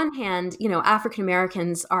on the one hand, African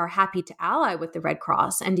Americans are happy to ally with the Red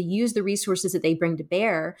Cross and to use the resources that they bring to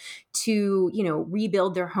bear to,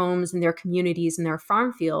 rebuild their homes and their communities and their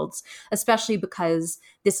farm fields, especially because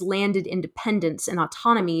this landed independence and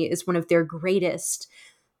autonomy is one of their greatest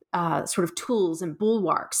sort of tools and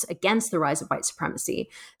bulwarks against the rise of white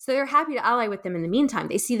supremacy. So they're happy to ally with them in the meantime.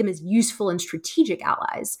 They see them as useful and strategic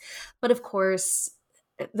allies. But of course,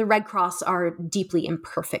 the Red Cross are deeply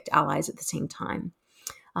imperfect allies at the same time.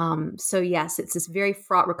 So yes, it's this very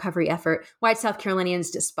fraught recovery effort. White South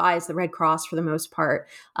Carolinians despise the Red Cross for the most part.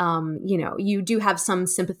 You do have some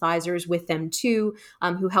sympathizers with them too,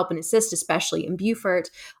 who help and assist, especially in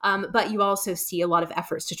Beaufort. But you also see a lot of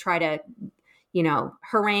efforts to try to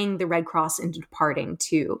harangue the Red Cross into departing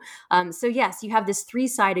too. So yes, you have this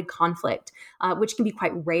three-sided conflict, which can be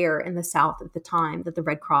quite rare in the South at the time that the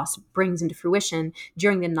Red Cross brings into fruition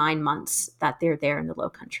during the 9 months that they're there in the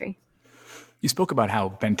Lowcountry. You spoke about how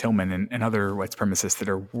Ben Tillman and other white supremacists that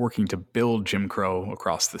are working to build Jim Crow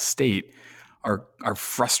across the state are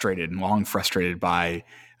frustrated and long frustrated by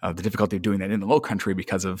the difficulty of doing that in the Lowcountry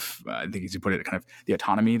because of, I think as you put it, kind of the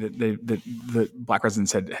autonomy that the Black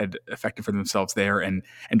residents had affected for themselves there, and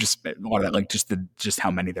just a lot of that, like just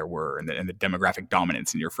how many there were, and the demographic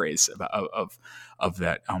dominance in your phrase of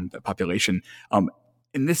that population.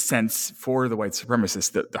 In this sense, for the white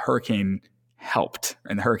supremacists, the hurricane helped,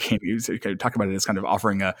 and the hurricane, you talk about it as kind of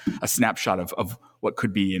offering a snapshot of what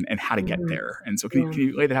could be and how to get there. And so can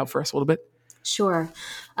you lay that out for us a little bit? Sure.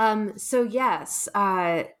 So yes,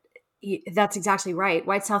 that's exactly right.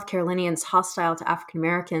 White South Carolinians hostile to African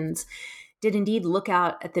Americans did indeed look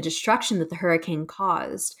out at the destruction that the hurricane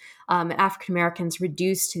caused. African Americans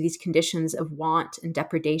reduced to these conditions of want and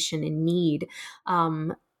depredation and need,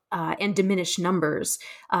 and diminished numbers,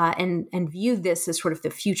 and viewed this as sort of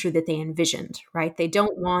the future that they envisioned, right? They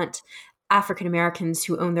don't want African Americans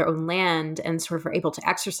who own their own land and sort of are able to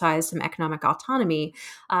exercise some economic autonomy.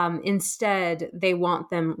 Instead, they want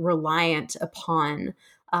them reliant upon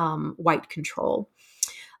white control.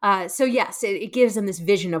 So yes, it gives them this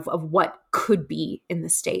vision of what could be in the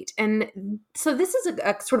state. And so this is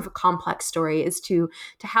a sort of a complex story as to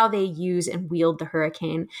how they use and wield the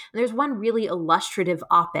hurricane. And there's one really illustrative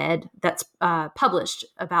op-ed that's published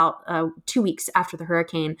about 2 weeks after the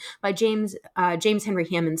hurricane by James Henry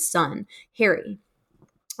Hammond's son, Harry.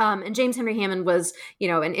 And James Henry Hammond was,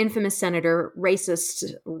 an infamous senator,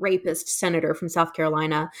 racist, rapist senator from South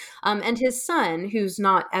Carolina. And his son, who's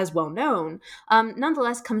not as well known,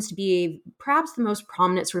 nonetheless comes to be perhaps the most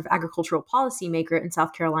prominent sort of agricultural policymaker in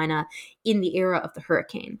South Carolina in the era of the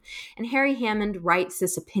hurricane. And Harry Hammond writes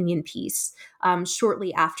this opinion piece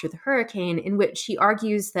shortly after the hurricane, in which he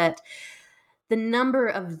argues that the number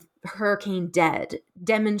of hurricane dead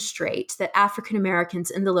demonstrate that African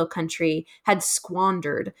Americans in the Lowcountry had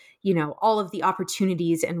squandered, all of the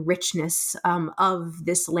opportunities and richness of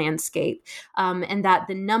this landscape, and that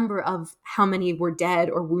the number of how many were dead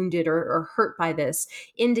or wounded or hurt by this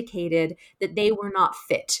indicated that they were not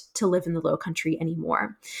fit to live in the Lowcountry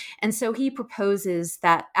anymore. And so he proposes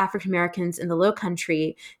that African Americans in the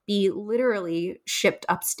Lowcountry be literally shipped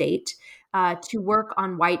upstate to work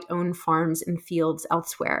on white-owned farms and fields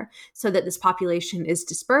elsewhere, so that this population is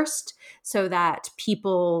dispersed, so that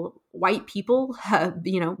white people,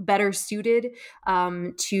 better suited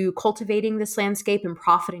to cultivating this landscape and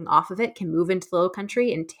profiting off of it, can move into the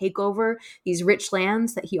Lowcountry and take over these rich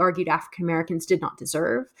lands that he argued African Americans did not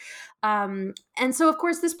deserve. And so, of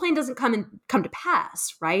course, this plan doesn't come to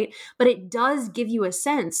pass, right? But it does give you a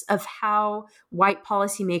sense of how white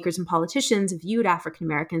policymakers and politicians viewed African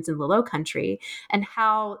Americans in the Lowcountry, and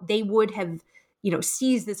how they would have,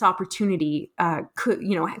 seized this opportunity,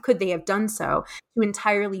 could they have done so, to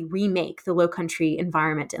entirely remake the Lowcountry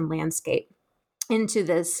environment and landscape into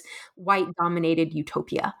this white-dominated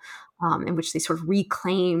utopia, in which they sort of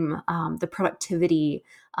reclaim the productivity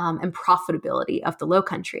and profitability of the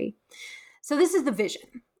Lowcountry. So this is the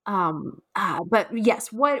vision. But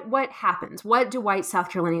yes, what happens? What do white South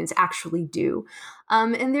Carolinians actually do?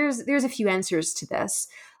 And there's a few answers to this.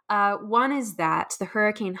 One is that the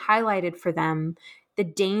hurricane highlighted for them the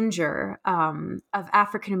danger of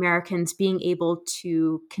African Americans being able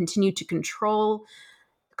to continue to control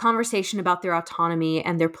conversation about their autonomy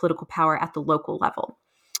and their political power at the local level.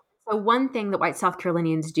 So, one thing that white South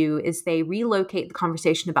Carolinians do is they relocate the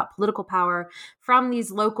conversation about political power from these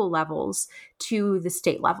local levels to the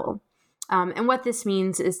state level. And what this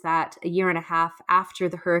means is that a year and a half after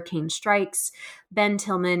the hurricane strikes, Ben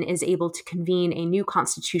Tillman is able to convene a new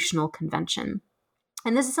constitutional convention.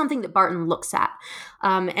 And this is something that Barton looks at.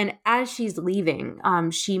 And as she's leaving,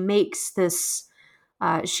 she makes this.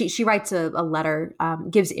 She writes a letter,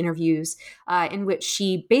 gives interviews in which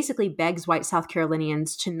she basically begs white South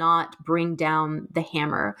Carolinians to not bring down the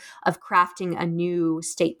hammer of crafting a new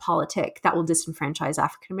state politic that will disenfranchise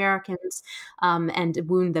African Americans and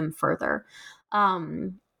wound them further.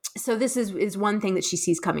 So this is one thing that she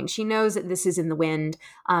sees coming. She knows that this is in the wind,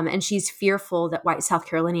 and she's fearful that white South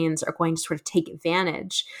Carolinians are going to sort of take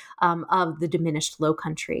advantage of the diminished Low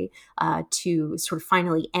Country to sort of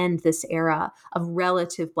finally end this era of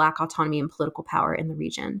relative Black autonomy and political power in the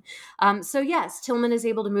region. So yes, Tillman is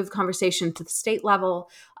able to move the conversation to the state level,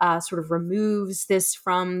 sort of removes this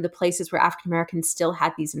from the places where African Americans still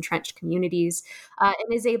had these entrenched communities, and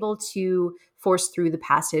is able to force through the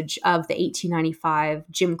passage of the 1895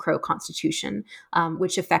 Jim Crow Constitution,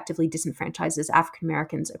 which effectively disenfranchises African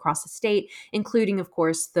Americans across the state, including, of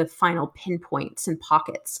course, the final pinpoints and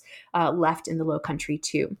pockets left in the Low Country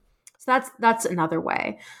too. So that's another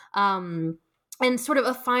way. And sort of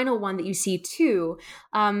a final one that you see too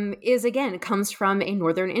is, again, it comes from a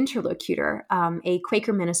Northern interlocutor, a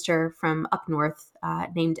Quaker minister from up north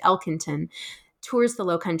named Elkinton, tours the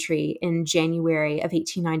Low Country in January of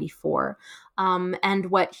 1894. And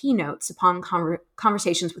what he notes upon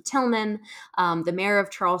conversations with Tillman, the mayor of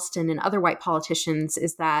Charleston, and other white politicians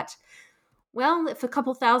is that, well, if a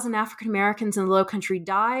couple thousand African Americans in the Low Country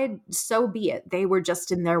died, so be it. They were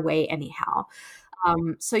just in their way anyhow.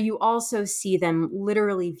 So you also see them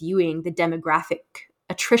literally viewing the demographic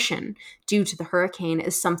attrition due to the hurricane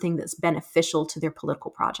as something that's beneficial to their political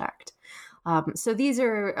project. So these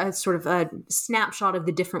are a sort of a snapshot of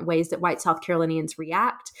the different ways that white South Carolinians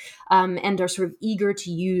react and are sort of eager to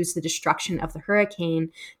use the destruction of the hurricane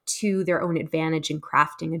to their own advantage in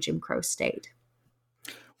crafting a Jim Crow state.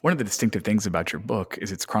 One of the distinctive things about your book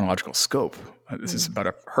is its chronological scope. This is about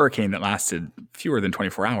a hurricane that lasted fewer than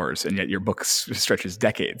 24 hours, and yet your book stretches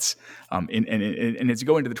decades. And as you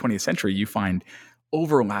go into the 20th century, you find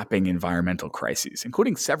overlapping environmental crises,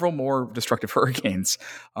 including several more destructive hurricanes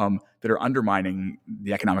that are undermining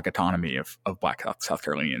the economic autonomy of Black South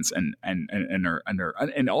Carolinians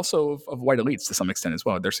and also of white elites to some extent as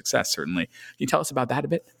well. Their success, certainly. Can you tell us about that a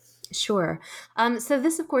bit? Sure. So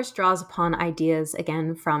this, of course, draws upon ideas,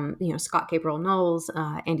 again, from Scott Gabriel Knowles,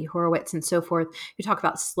 Andy Horowitz, and so forth, who talk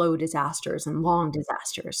about slow disasters and long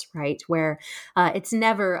disasters, right? Where it's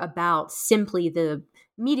never about simply the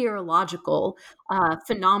meteorological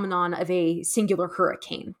phenomenon of a singular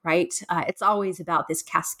hurricane, right? It's always about this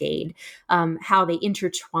cascade, how they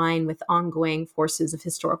intertwine with ongoing forces of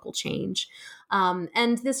historical change.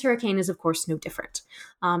 And this hurricane is, of course, no different.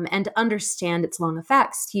 And to understand its long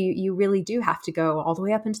effects, you really do have to go all the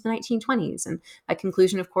way up into the 1920s. And by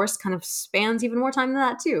conclusion, of course, kind of spans even more time than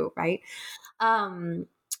that too, right?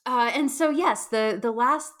 And so, yes, the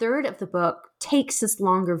last third of the book takes this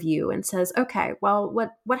longer view and says, okay, well,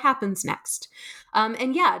 what happens next?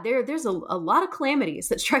 And yeah, there's a lot of calamities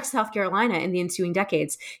that strike South Carolina in the ensuing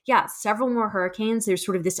decades. Yeah, several more hurricanes. There's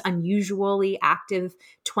sort of this unusually active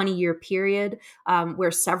 20-year period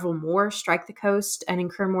where several more strike the coast and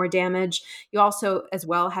incur more damage. You also, as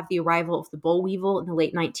well, have the arrival of the boll weevil in the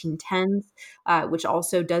late 1910s, which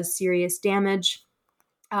also does serious damage.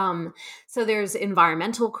 So there's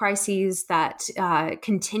environmental crises that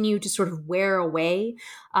continue to sort of wear away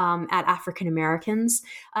at African Americans.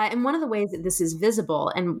 And one of the ways that this is visible,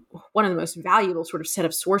 and one of the most valuable sort of set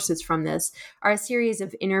of sources from this, are a series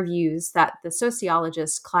of interviews that the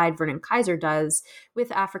sociologist Clyde Vernon Kaiser does with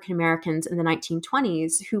African Americans in the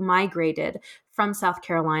 1920s who migrated from South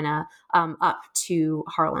Carolina up to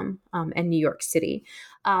Harlem and New York City.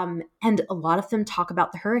 And a lot of them talk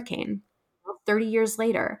about the hurricane 30 years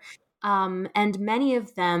later. And many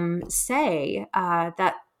of them say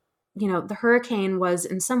that, the hurricane was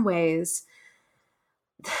in some ways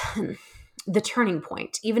the turning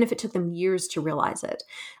point, even if it took them years to realize it.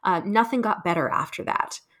 Nothing got better after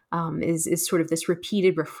that. Is sort of this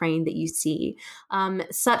repeated refrain that you see,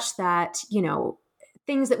 such that,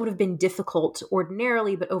 things that would have been difficult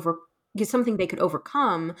ordinarily, but something they could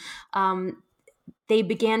overcome, they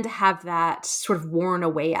began to have that sort of worn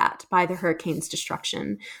away at by the hurricane's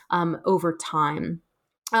destruction over time.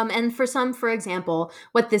 And for example,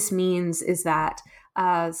 what this means is that,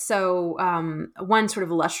 one sort of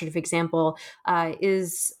illustrative example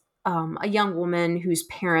is a young woman whose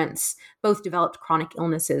parents both developed chronic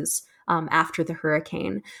illnesses after the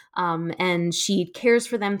hurricane. And she cares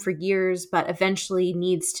for them for years, but eventually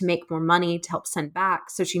needs to make more money to help send back.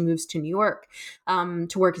 So she moves to New York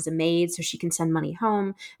to work as a maid so she can send money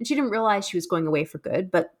home. And she didn't realize she was going away for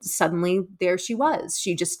good, but suddenly there she was.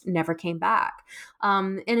 She just never came back.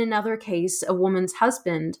 In another case, a woman's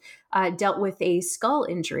husband dealt with a skull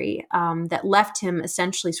injury that left him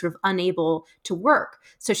essentially sort of unable to work.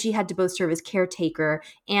 So she had to both serve as caretaker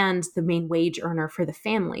and the main wage earner for the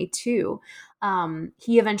family too.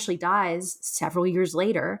 He eventually dies several years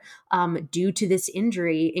later due to this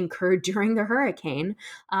injury incurred during the hurricane.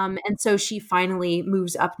 And so she finally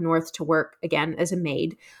moves up north to work again as a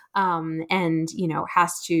maid. And,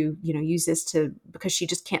 has to, use this because she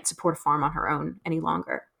just can't support a farm on her own any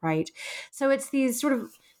longer. Right. So it's these sort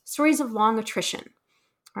of stories of long attrition,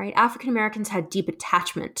 right? African Americans had deep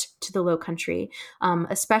attachment to the Low Country,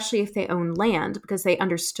 especially if they owned land, because they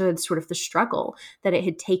understood sort of the struggle that it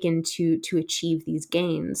had taken to achieve these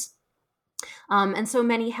gains. And so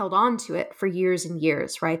many held on to it for years and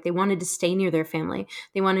years, right? They wanted to stay near their family.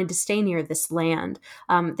 They wanted to stay near this land.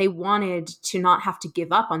 They wanted to not have to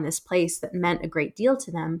give up on this place that meant a great deal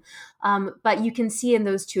to them. But you can see in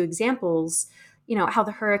those two examples, how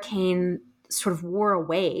the hurricane sort of wore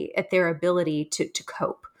away at their ability to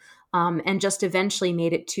cope. And just eventually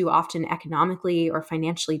made it too often economically or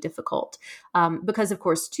financially difficult. Because, of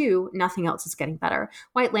course, too, nothing else is getting better.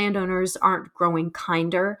 White landowners aren't growing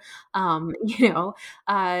kinder.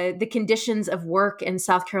 The conditions of work in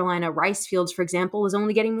South Carolina rice fields, for example, was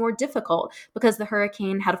only getting more difficult because the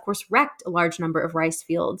hurricane had, of course, wrecked a large number of rice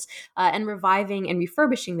fields. And reviving and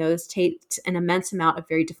refurbishing those takes an immense amount of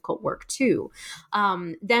very difficult work, too.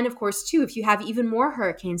 Then, of course, too, if you have even more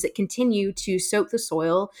hurricanes that continue to soak the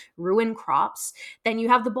soil, ruin crops, then you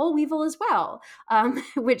have the boll weevil as well,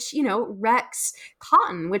 which, wrecks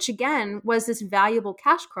cotton, which again was this valuable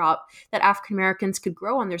cash crop that African Americans could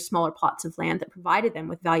grow on their smaller plots of land that provided them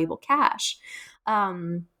with valuable cash.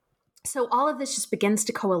 So all of this just begins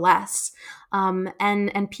to coalesce,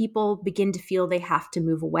 and people begin to feel they have to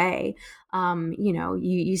move away.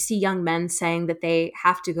 You see young men saying that they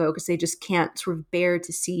have to go because they just can't sort of bear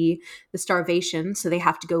to see the starvation. So they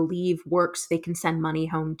have to go leave work so they can send money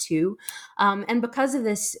home too. And because of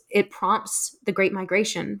this, it prompts the Great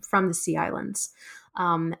Migration from the Sea Islands.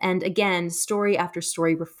 And again, story after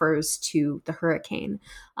story refers to the hurricane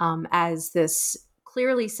as this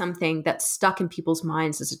clearly something that's stuck in people's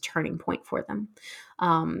minds as a turning point for them.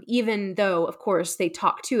 Even though, of course, they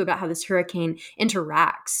talk too about how this hurricane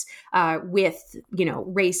interacts with,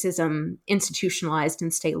 racism institutionalized in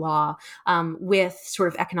state law, with sort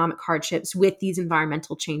of economic hardships, with these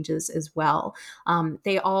environmental changes as well.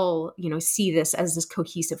 They all, see this as this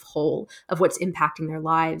cohesive whole of what's impacting their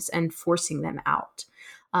lives and forcing them out.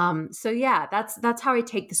 That's how I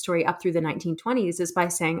take the story up through the 1920s, is by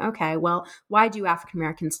saying, okay, well, why do African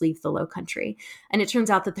Americans leave the Low Country? And it turns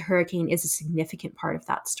out that the hurricane is a significant part of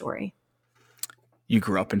that story. You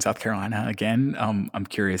grew up in South Carolina again. I'm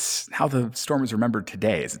curious how the storm is remembered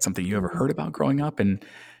today. Is it something you ever heard about growing up? And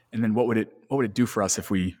then what would it do for us if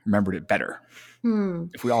we remembered it better?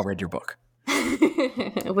 If we all read your book?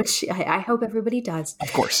 Which I hope everybody does.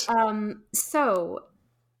 Of course.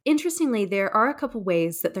 Interestingly, there are a couple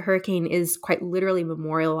ways that the hurricane is quite literally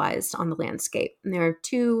memorialized on the landscape. And there are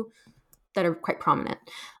two that are quite prominent.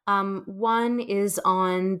 One is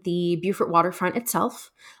on the Beaufort waterfront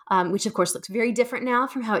itself, which of course looks very different now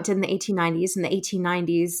from how it did in the 1890s. In the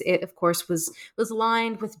 1890s, it of course was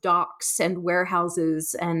lined with docks and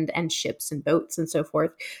warehouses and ships and boats and so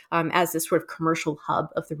forth, as this sort of commercial hub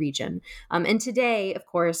of the region. And today, of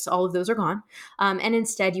course, all of those are gone. And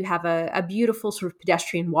instead you have a beautiful sort of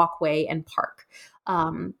pedestrian walkway and park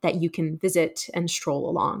that you can visit and stroll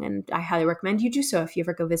along. And I highly recommend you do so if you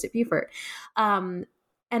ever go visit Beaufort.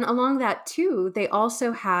 And along that too, they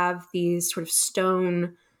also have these sort of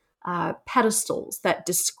stone pedestals that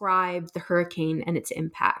describe the hurricane and its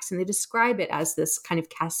impacts. And they describe it as this kind of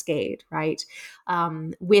cascade, right?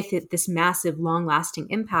 With this massive, long-lasting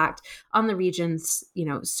impact on the region's,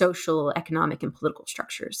 social, economic, and political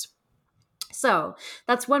structures. So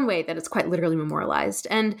that's one way that it's quite literally memorialized.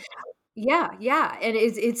 And Yeah, and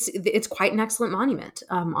it's quite an excellent monument,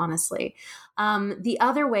 honestly. The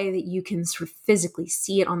other way that you can sort of physically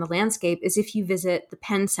see it on the landscape is if you visit the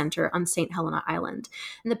Penn Center on St. Helena Island.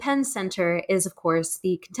 And the Penn Center is, of course,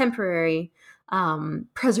 the contemporary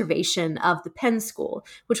preservation of the Penn School,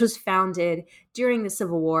 which was founded during the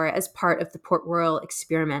Civil War as part of the Port Royal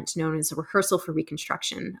experiment known as a rehearsal for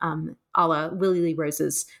Reconstruction, a la Willie Lee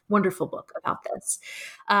Rose's wonderful book about this.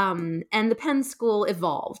 And the Penn School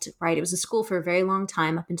evolved, right? It was a school for a very long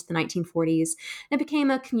time, up into the 1940s. And it became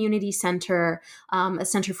a community center, a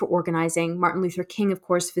center for organizing. Martin Luther King, of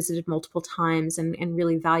course, visited multiple times and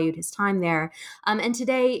really valued his time there. And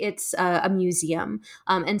today it's a museum.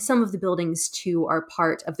 And some of the buildings, too, are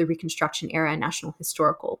part of the Reconstruction Era National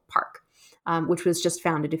Historical Park, which was just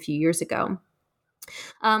founded a few years ago.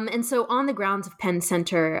 And so on the grounds of Penn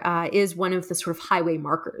Center is one of the sort of highway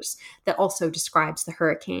markers that also describes the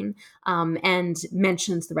hurricane and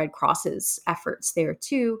mentions the Red Cross's efforts there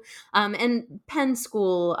too. And Penn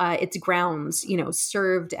School, its grounds,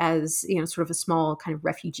 served as, sort of a small kind of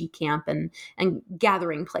refugee camp and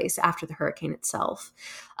gathering place after the hurricane itself.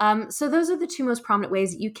 So those are the two most prominent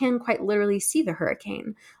ways that you can quite literally see the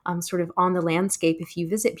hurricane sort of on the landscape if you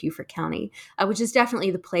visit Beaufort County, which is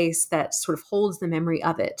definitely the place that sort of holds the memory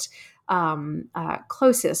of it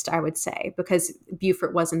closest, I would say, because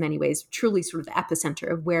Beaufort was in many ways truly sort of the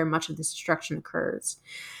epicenter of where much of this destruction occurs.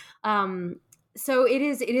 So it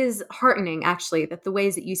is heartening, actually, that the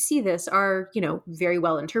ways that you see this are, very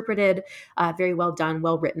well interpreted, very well done,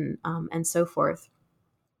 well written, and so forth.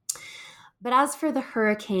 But as for the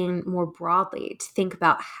hurricane more broadly, to think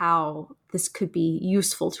about how this could be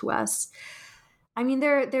useful to us, I mean,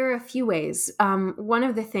 there are a few ways. One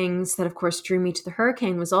of the things that, of course, drew me to the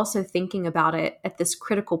hurricane was also thinking about it at this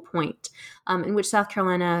critical point in which South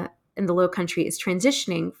Carolina and the Low Country is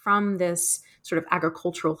transitioning from this sort of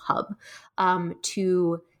agricultural hub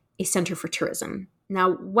to a center for tourism.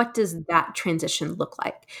 Now, what does that transition look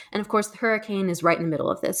like? And of course, the hurricane is right in the middle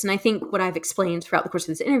of this. And I think what I've explained throughout the course of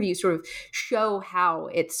this interview sort of show how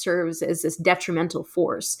it serves as this detrimental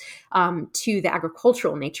force to the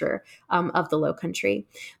agricultural nature of the Low Country.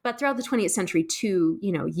 But throughout the 20th century, too,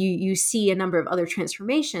 you see a number of other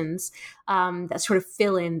transformations that sort of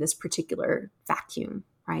fill in this particular vacuum.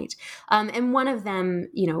 Right. And one of them,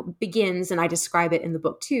 begins, and I describe it in the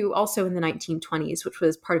book too, also in the 1920s, which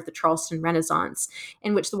was part of the Charleston Renaissance,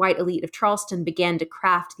 in which the white elite of Charleston began to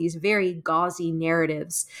craft these very gauzy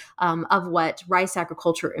narratives of what rice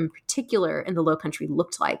agriculture in particular in the Low Country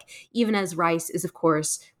looked like, even as rice is, of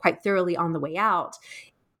course, quite thoroughly on the way out.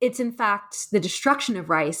 It's in fact the destruction of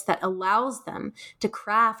rice that allows them to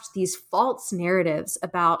craft these false narratives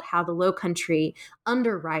about how the Low Country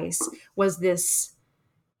under rice was this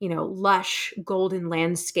lush golden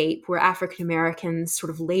landscape where African Americans sort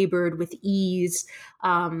of labored with ease,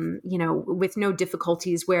 with no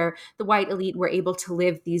difficulties, where the white elite were able to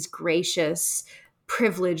live these gracious,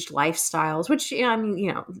 privileged lifestyles, which,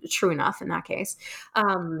 true enough in that case.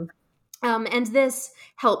 And this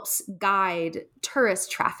helps guide tourist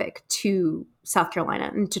traffic to South Carolina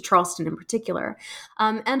and to Charleston in particular.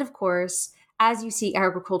 And of course, as you see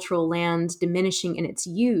agricultural land diminishing in its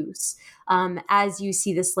use, as you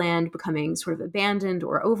see this land becoming sort of abandoned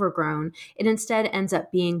or overgrown, it instead ends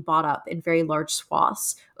up being bought up in very large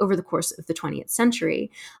swaths over the course of the 20th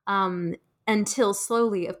century. Until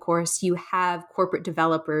slowly, of course, you have corporate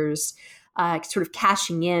developers sort of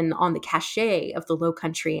cashing in on the cachet of the Low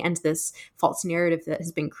Country and this false narrative that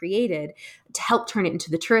has been created to help turn it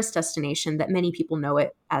into the tourist destination that many people know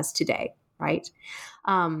it as today, right?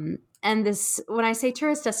 And this, when I say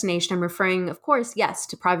tourist destination, I'm referring, of course, yes,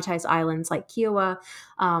 to privatized islands like Kiowa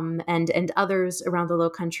and others around the Low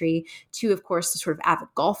Country, to, of course, the sort of avid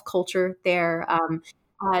golf culture there,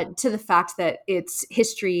 to the fact that its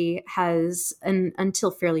history has, until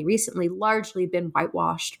fairly recently, largely been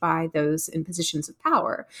whitewashed by those in positions of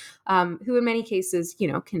power, who in many cases,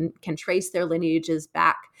 can trace their lineages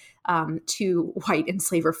back to white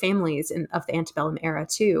enslaver families of the antebellum era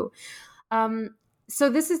too. So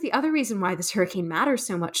this is the other reason why this hurricane matters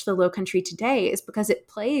so much to the Low Country today, is because it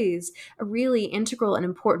plays a really integral and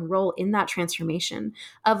important role in that transformation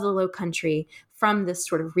of the Low Country from this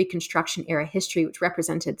sort of Reconstruction era history, which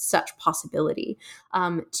represented such possibility,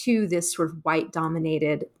 to this sort of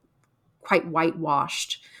white-dominated, quite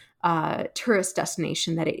whitewashed tourist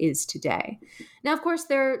destination that it is today. Now, of course,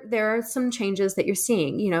 there are some changes that you're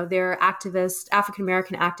seeing. There are activists, African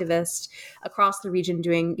American activists across the region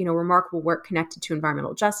doing, remarkable work connected to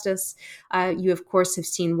environmental justice. You, of course, have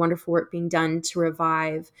seen wonderful work being done to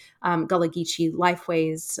revive Gullah Geechee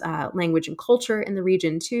lifeways, language and culture in the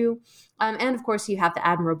region too. And of course, you have the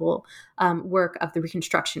admirable work of the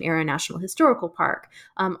Reconstruction Era National Historical Park,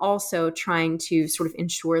 also trying to sort of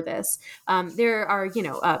ensure this. There are,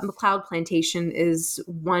 McLeod Plantation is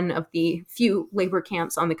one of the few labor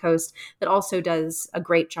camps on the coast that also does a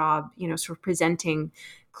great job, sort of presenting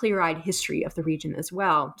clear-eyed history of the region as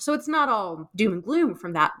well. So it's not all doom and gloom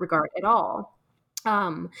from that regard at all.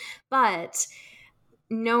 But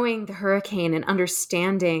knowing the hurricane and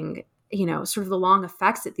understanding sort of the long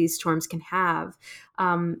effects that these storms can have,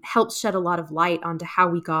 helps shed a lot of light onto how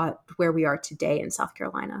we got where we are today in South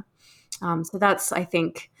Carolina. So that's, I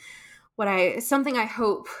think, something I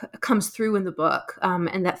hope comes through in the book,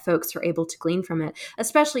 and that folks are able to glean from it,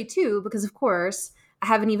 especially too, because of course, I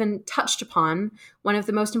haven't even touched upon one of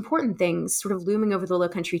the most important things sort of looming over the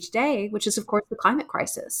Lowcountry today, which is of course the climate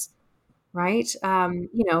crisis, right?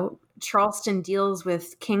 Charleston deals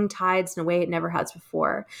with king tides in a way it never has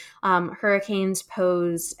before. Hurricanes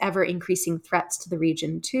pose ever increasing threats to the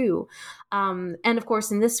region too. And of course,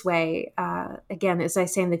 in this way, again, as I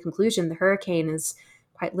say in the conclusion, the hurricane is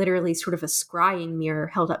quite literally sort of a scrying mirror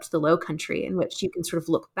held up to the Lowcountry, in which you can sort of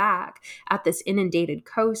look back at this inundated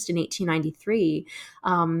coast in 1893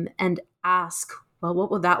 and ask, well,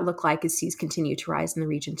 what will that look like as seas continue to rise in the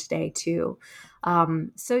region today too?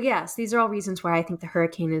 So yes, these are all reasons why I think the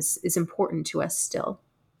hurricane is important to us still.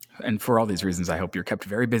 And for all these reasons, I hope you're kept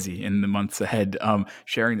very busy in the months ahead,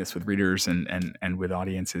 sharing this with readers and with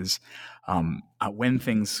audiences. When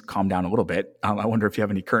things calm down a little bit, I wonder if you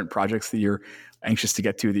have any current projects that you're anxious to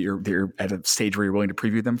get to, that you're at a stage where you're willing to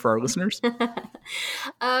preview them for our listeners?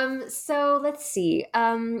 So let's see.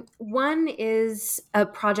 One is a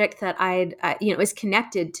project that is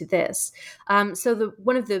connected to this. So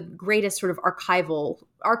one of the greatest sort of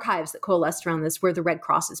archives that coalesced around this were the Red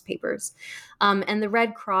Cross's papers. And the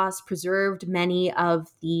Red Cross preserved many of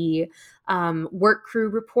the work crew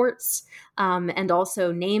reports, and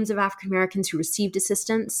also names of African Americans who received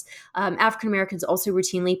assistance. African Americans also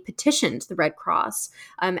routinely petitioned the Red Cross,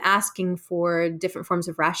 asking for different forms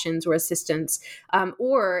of rations or assistance,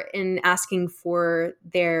 or in asking for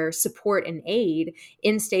their support and aid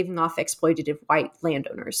in staving off exploitative white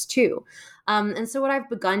landowners too. And so what I've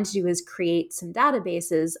begun to do is create some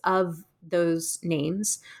databases of those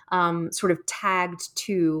names, sort of tagged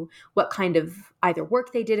to what kind of either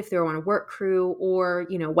work they did if they were on a work crew, or,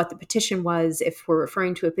 what the petition was if we're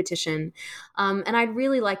referring to a petition. And I'd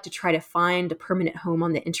really like to try to find a permanent home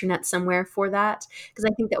on the internet somewhere for that, because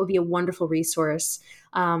I think that would be a wonderful resource,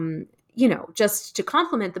 just to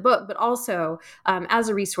complement the book, but also as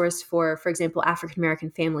a resource for example,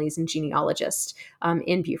 African-American families and genealogists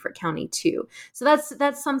in Beaufort County too. So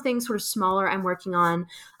that's something sort of smaller I'm working on.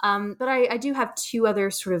 But I do have two other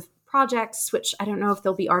sort of projects, which I don't know if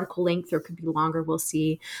they'll be article length or could be longer. We'll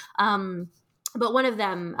see. But one of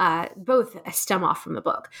them, both stem off from the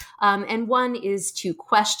book. And one is to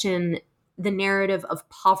question the narrative of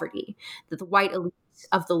poverty that the white elite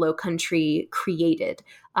of the Lowcountry created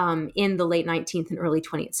in the late 19th and early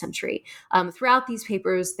 20th century. Throughout these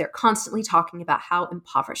papers, they're constantly talking about how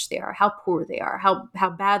impoverished they are, how poor they are, how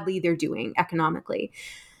badly they're doing economically.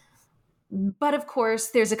 But of course,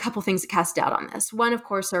 there's a couple things that cast doubt on this. One, of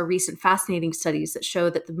course, are recent fascinating studies that show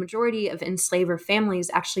that the majority of enslaver families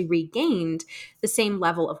actually regained the same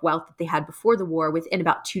level of wealth that they had before the war within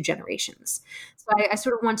about 2 generations. So I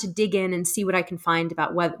sort of want to dig in and see what I can find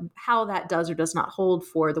about how that does or does not hold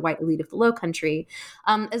for the white elite of the Lowcountry,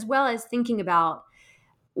 as well as thinking about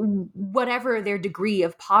whatever their degree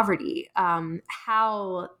of poverty,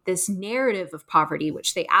 how this narrative of poverty,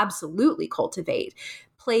 which they absolutely cultivate,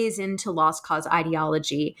 plays into lost cause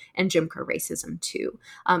ideology and Jim Crow racism too.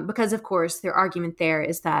 Because of course, their argument there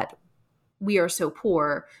is that we are so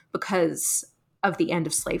poor because of the end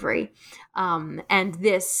of slavery. And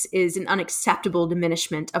this is an unacceptable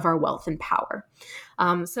diminishment of our wealth and power.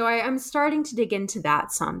 So I'm starting to dig into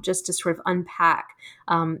that some, just to sort of unpack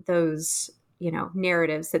those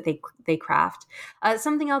narratives that they craft.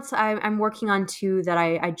 Something else I'm working on too that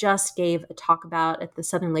I just gave a talk about at the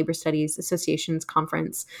Southern Labor Studies Association's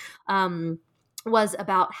conference was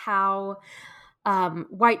about how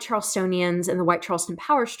white Charlestonians and the white Charleston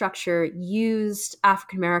power structure used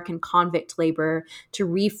African-American convict labor to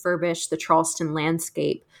refurbish the Charleston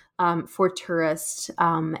landscape for tourists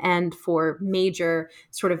and for major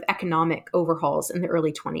sort of economic overhauls in the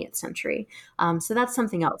early 20th century. So that's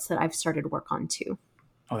something else that I've started to work on too.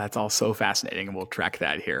 Oh, that's all so fascinating, and we'll track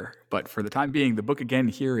that here. But for the time being, the book again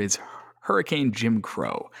here is Hurricane Jim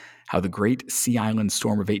Crow, How the Great Sea Island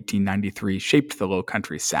Storm of 1893 Shaped the Low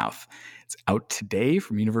Country South. It's out today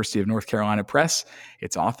from University of North Carolina Press.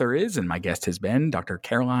 Its author is, and my guest has been, Dr.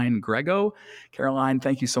 Caroline Grego. Caroline,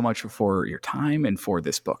 thank you so much for your time and for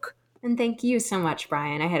this book. And thank you so much,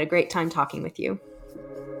 Brian. I had a great time talking with you.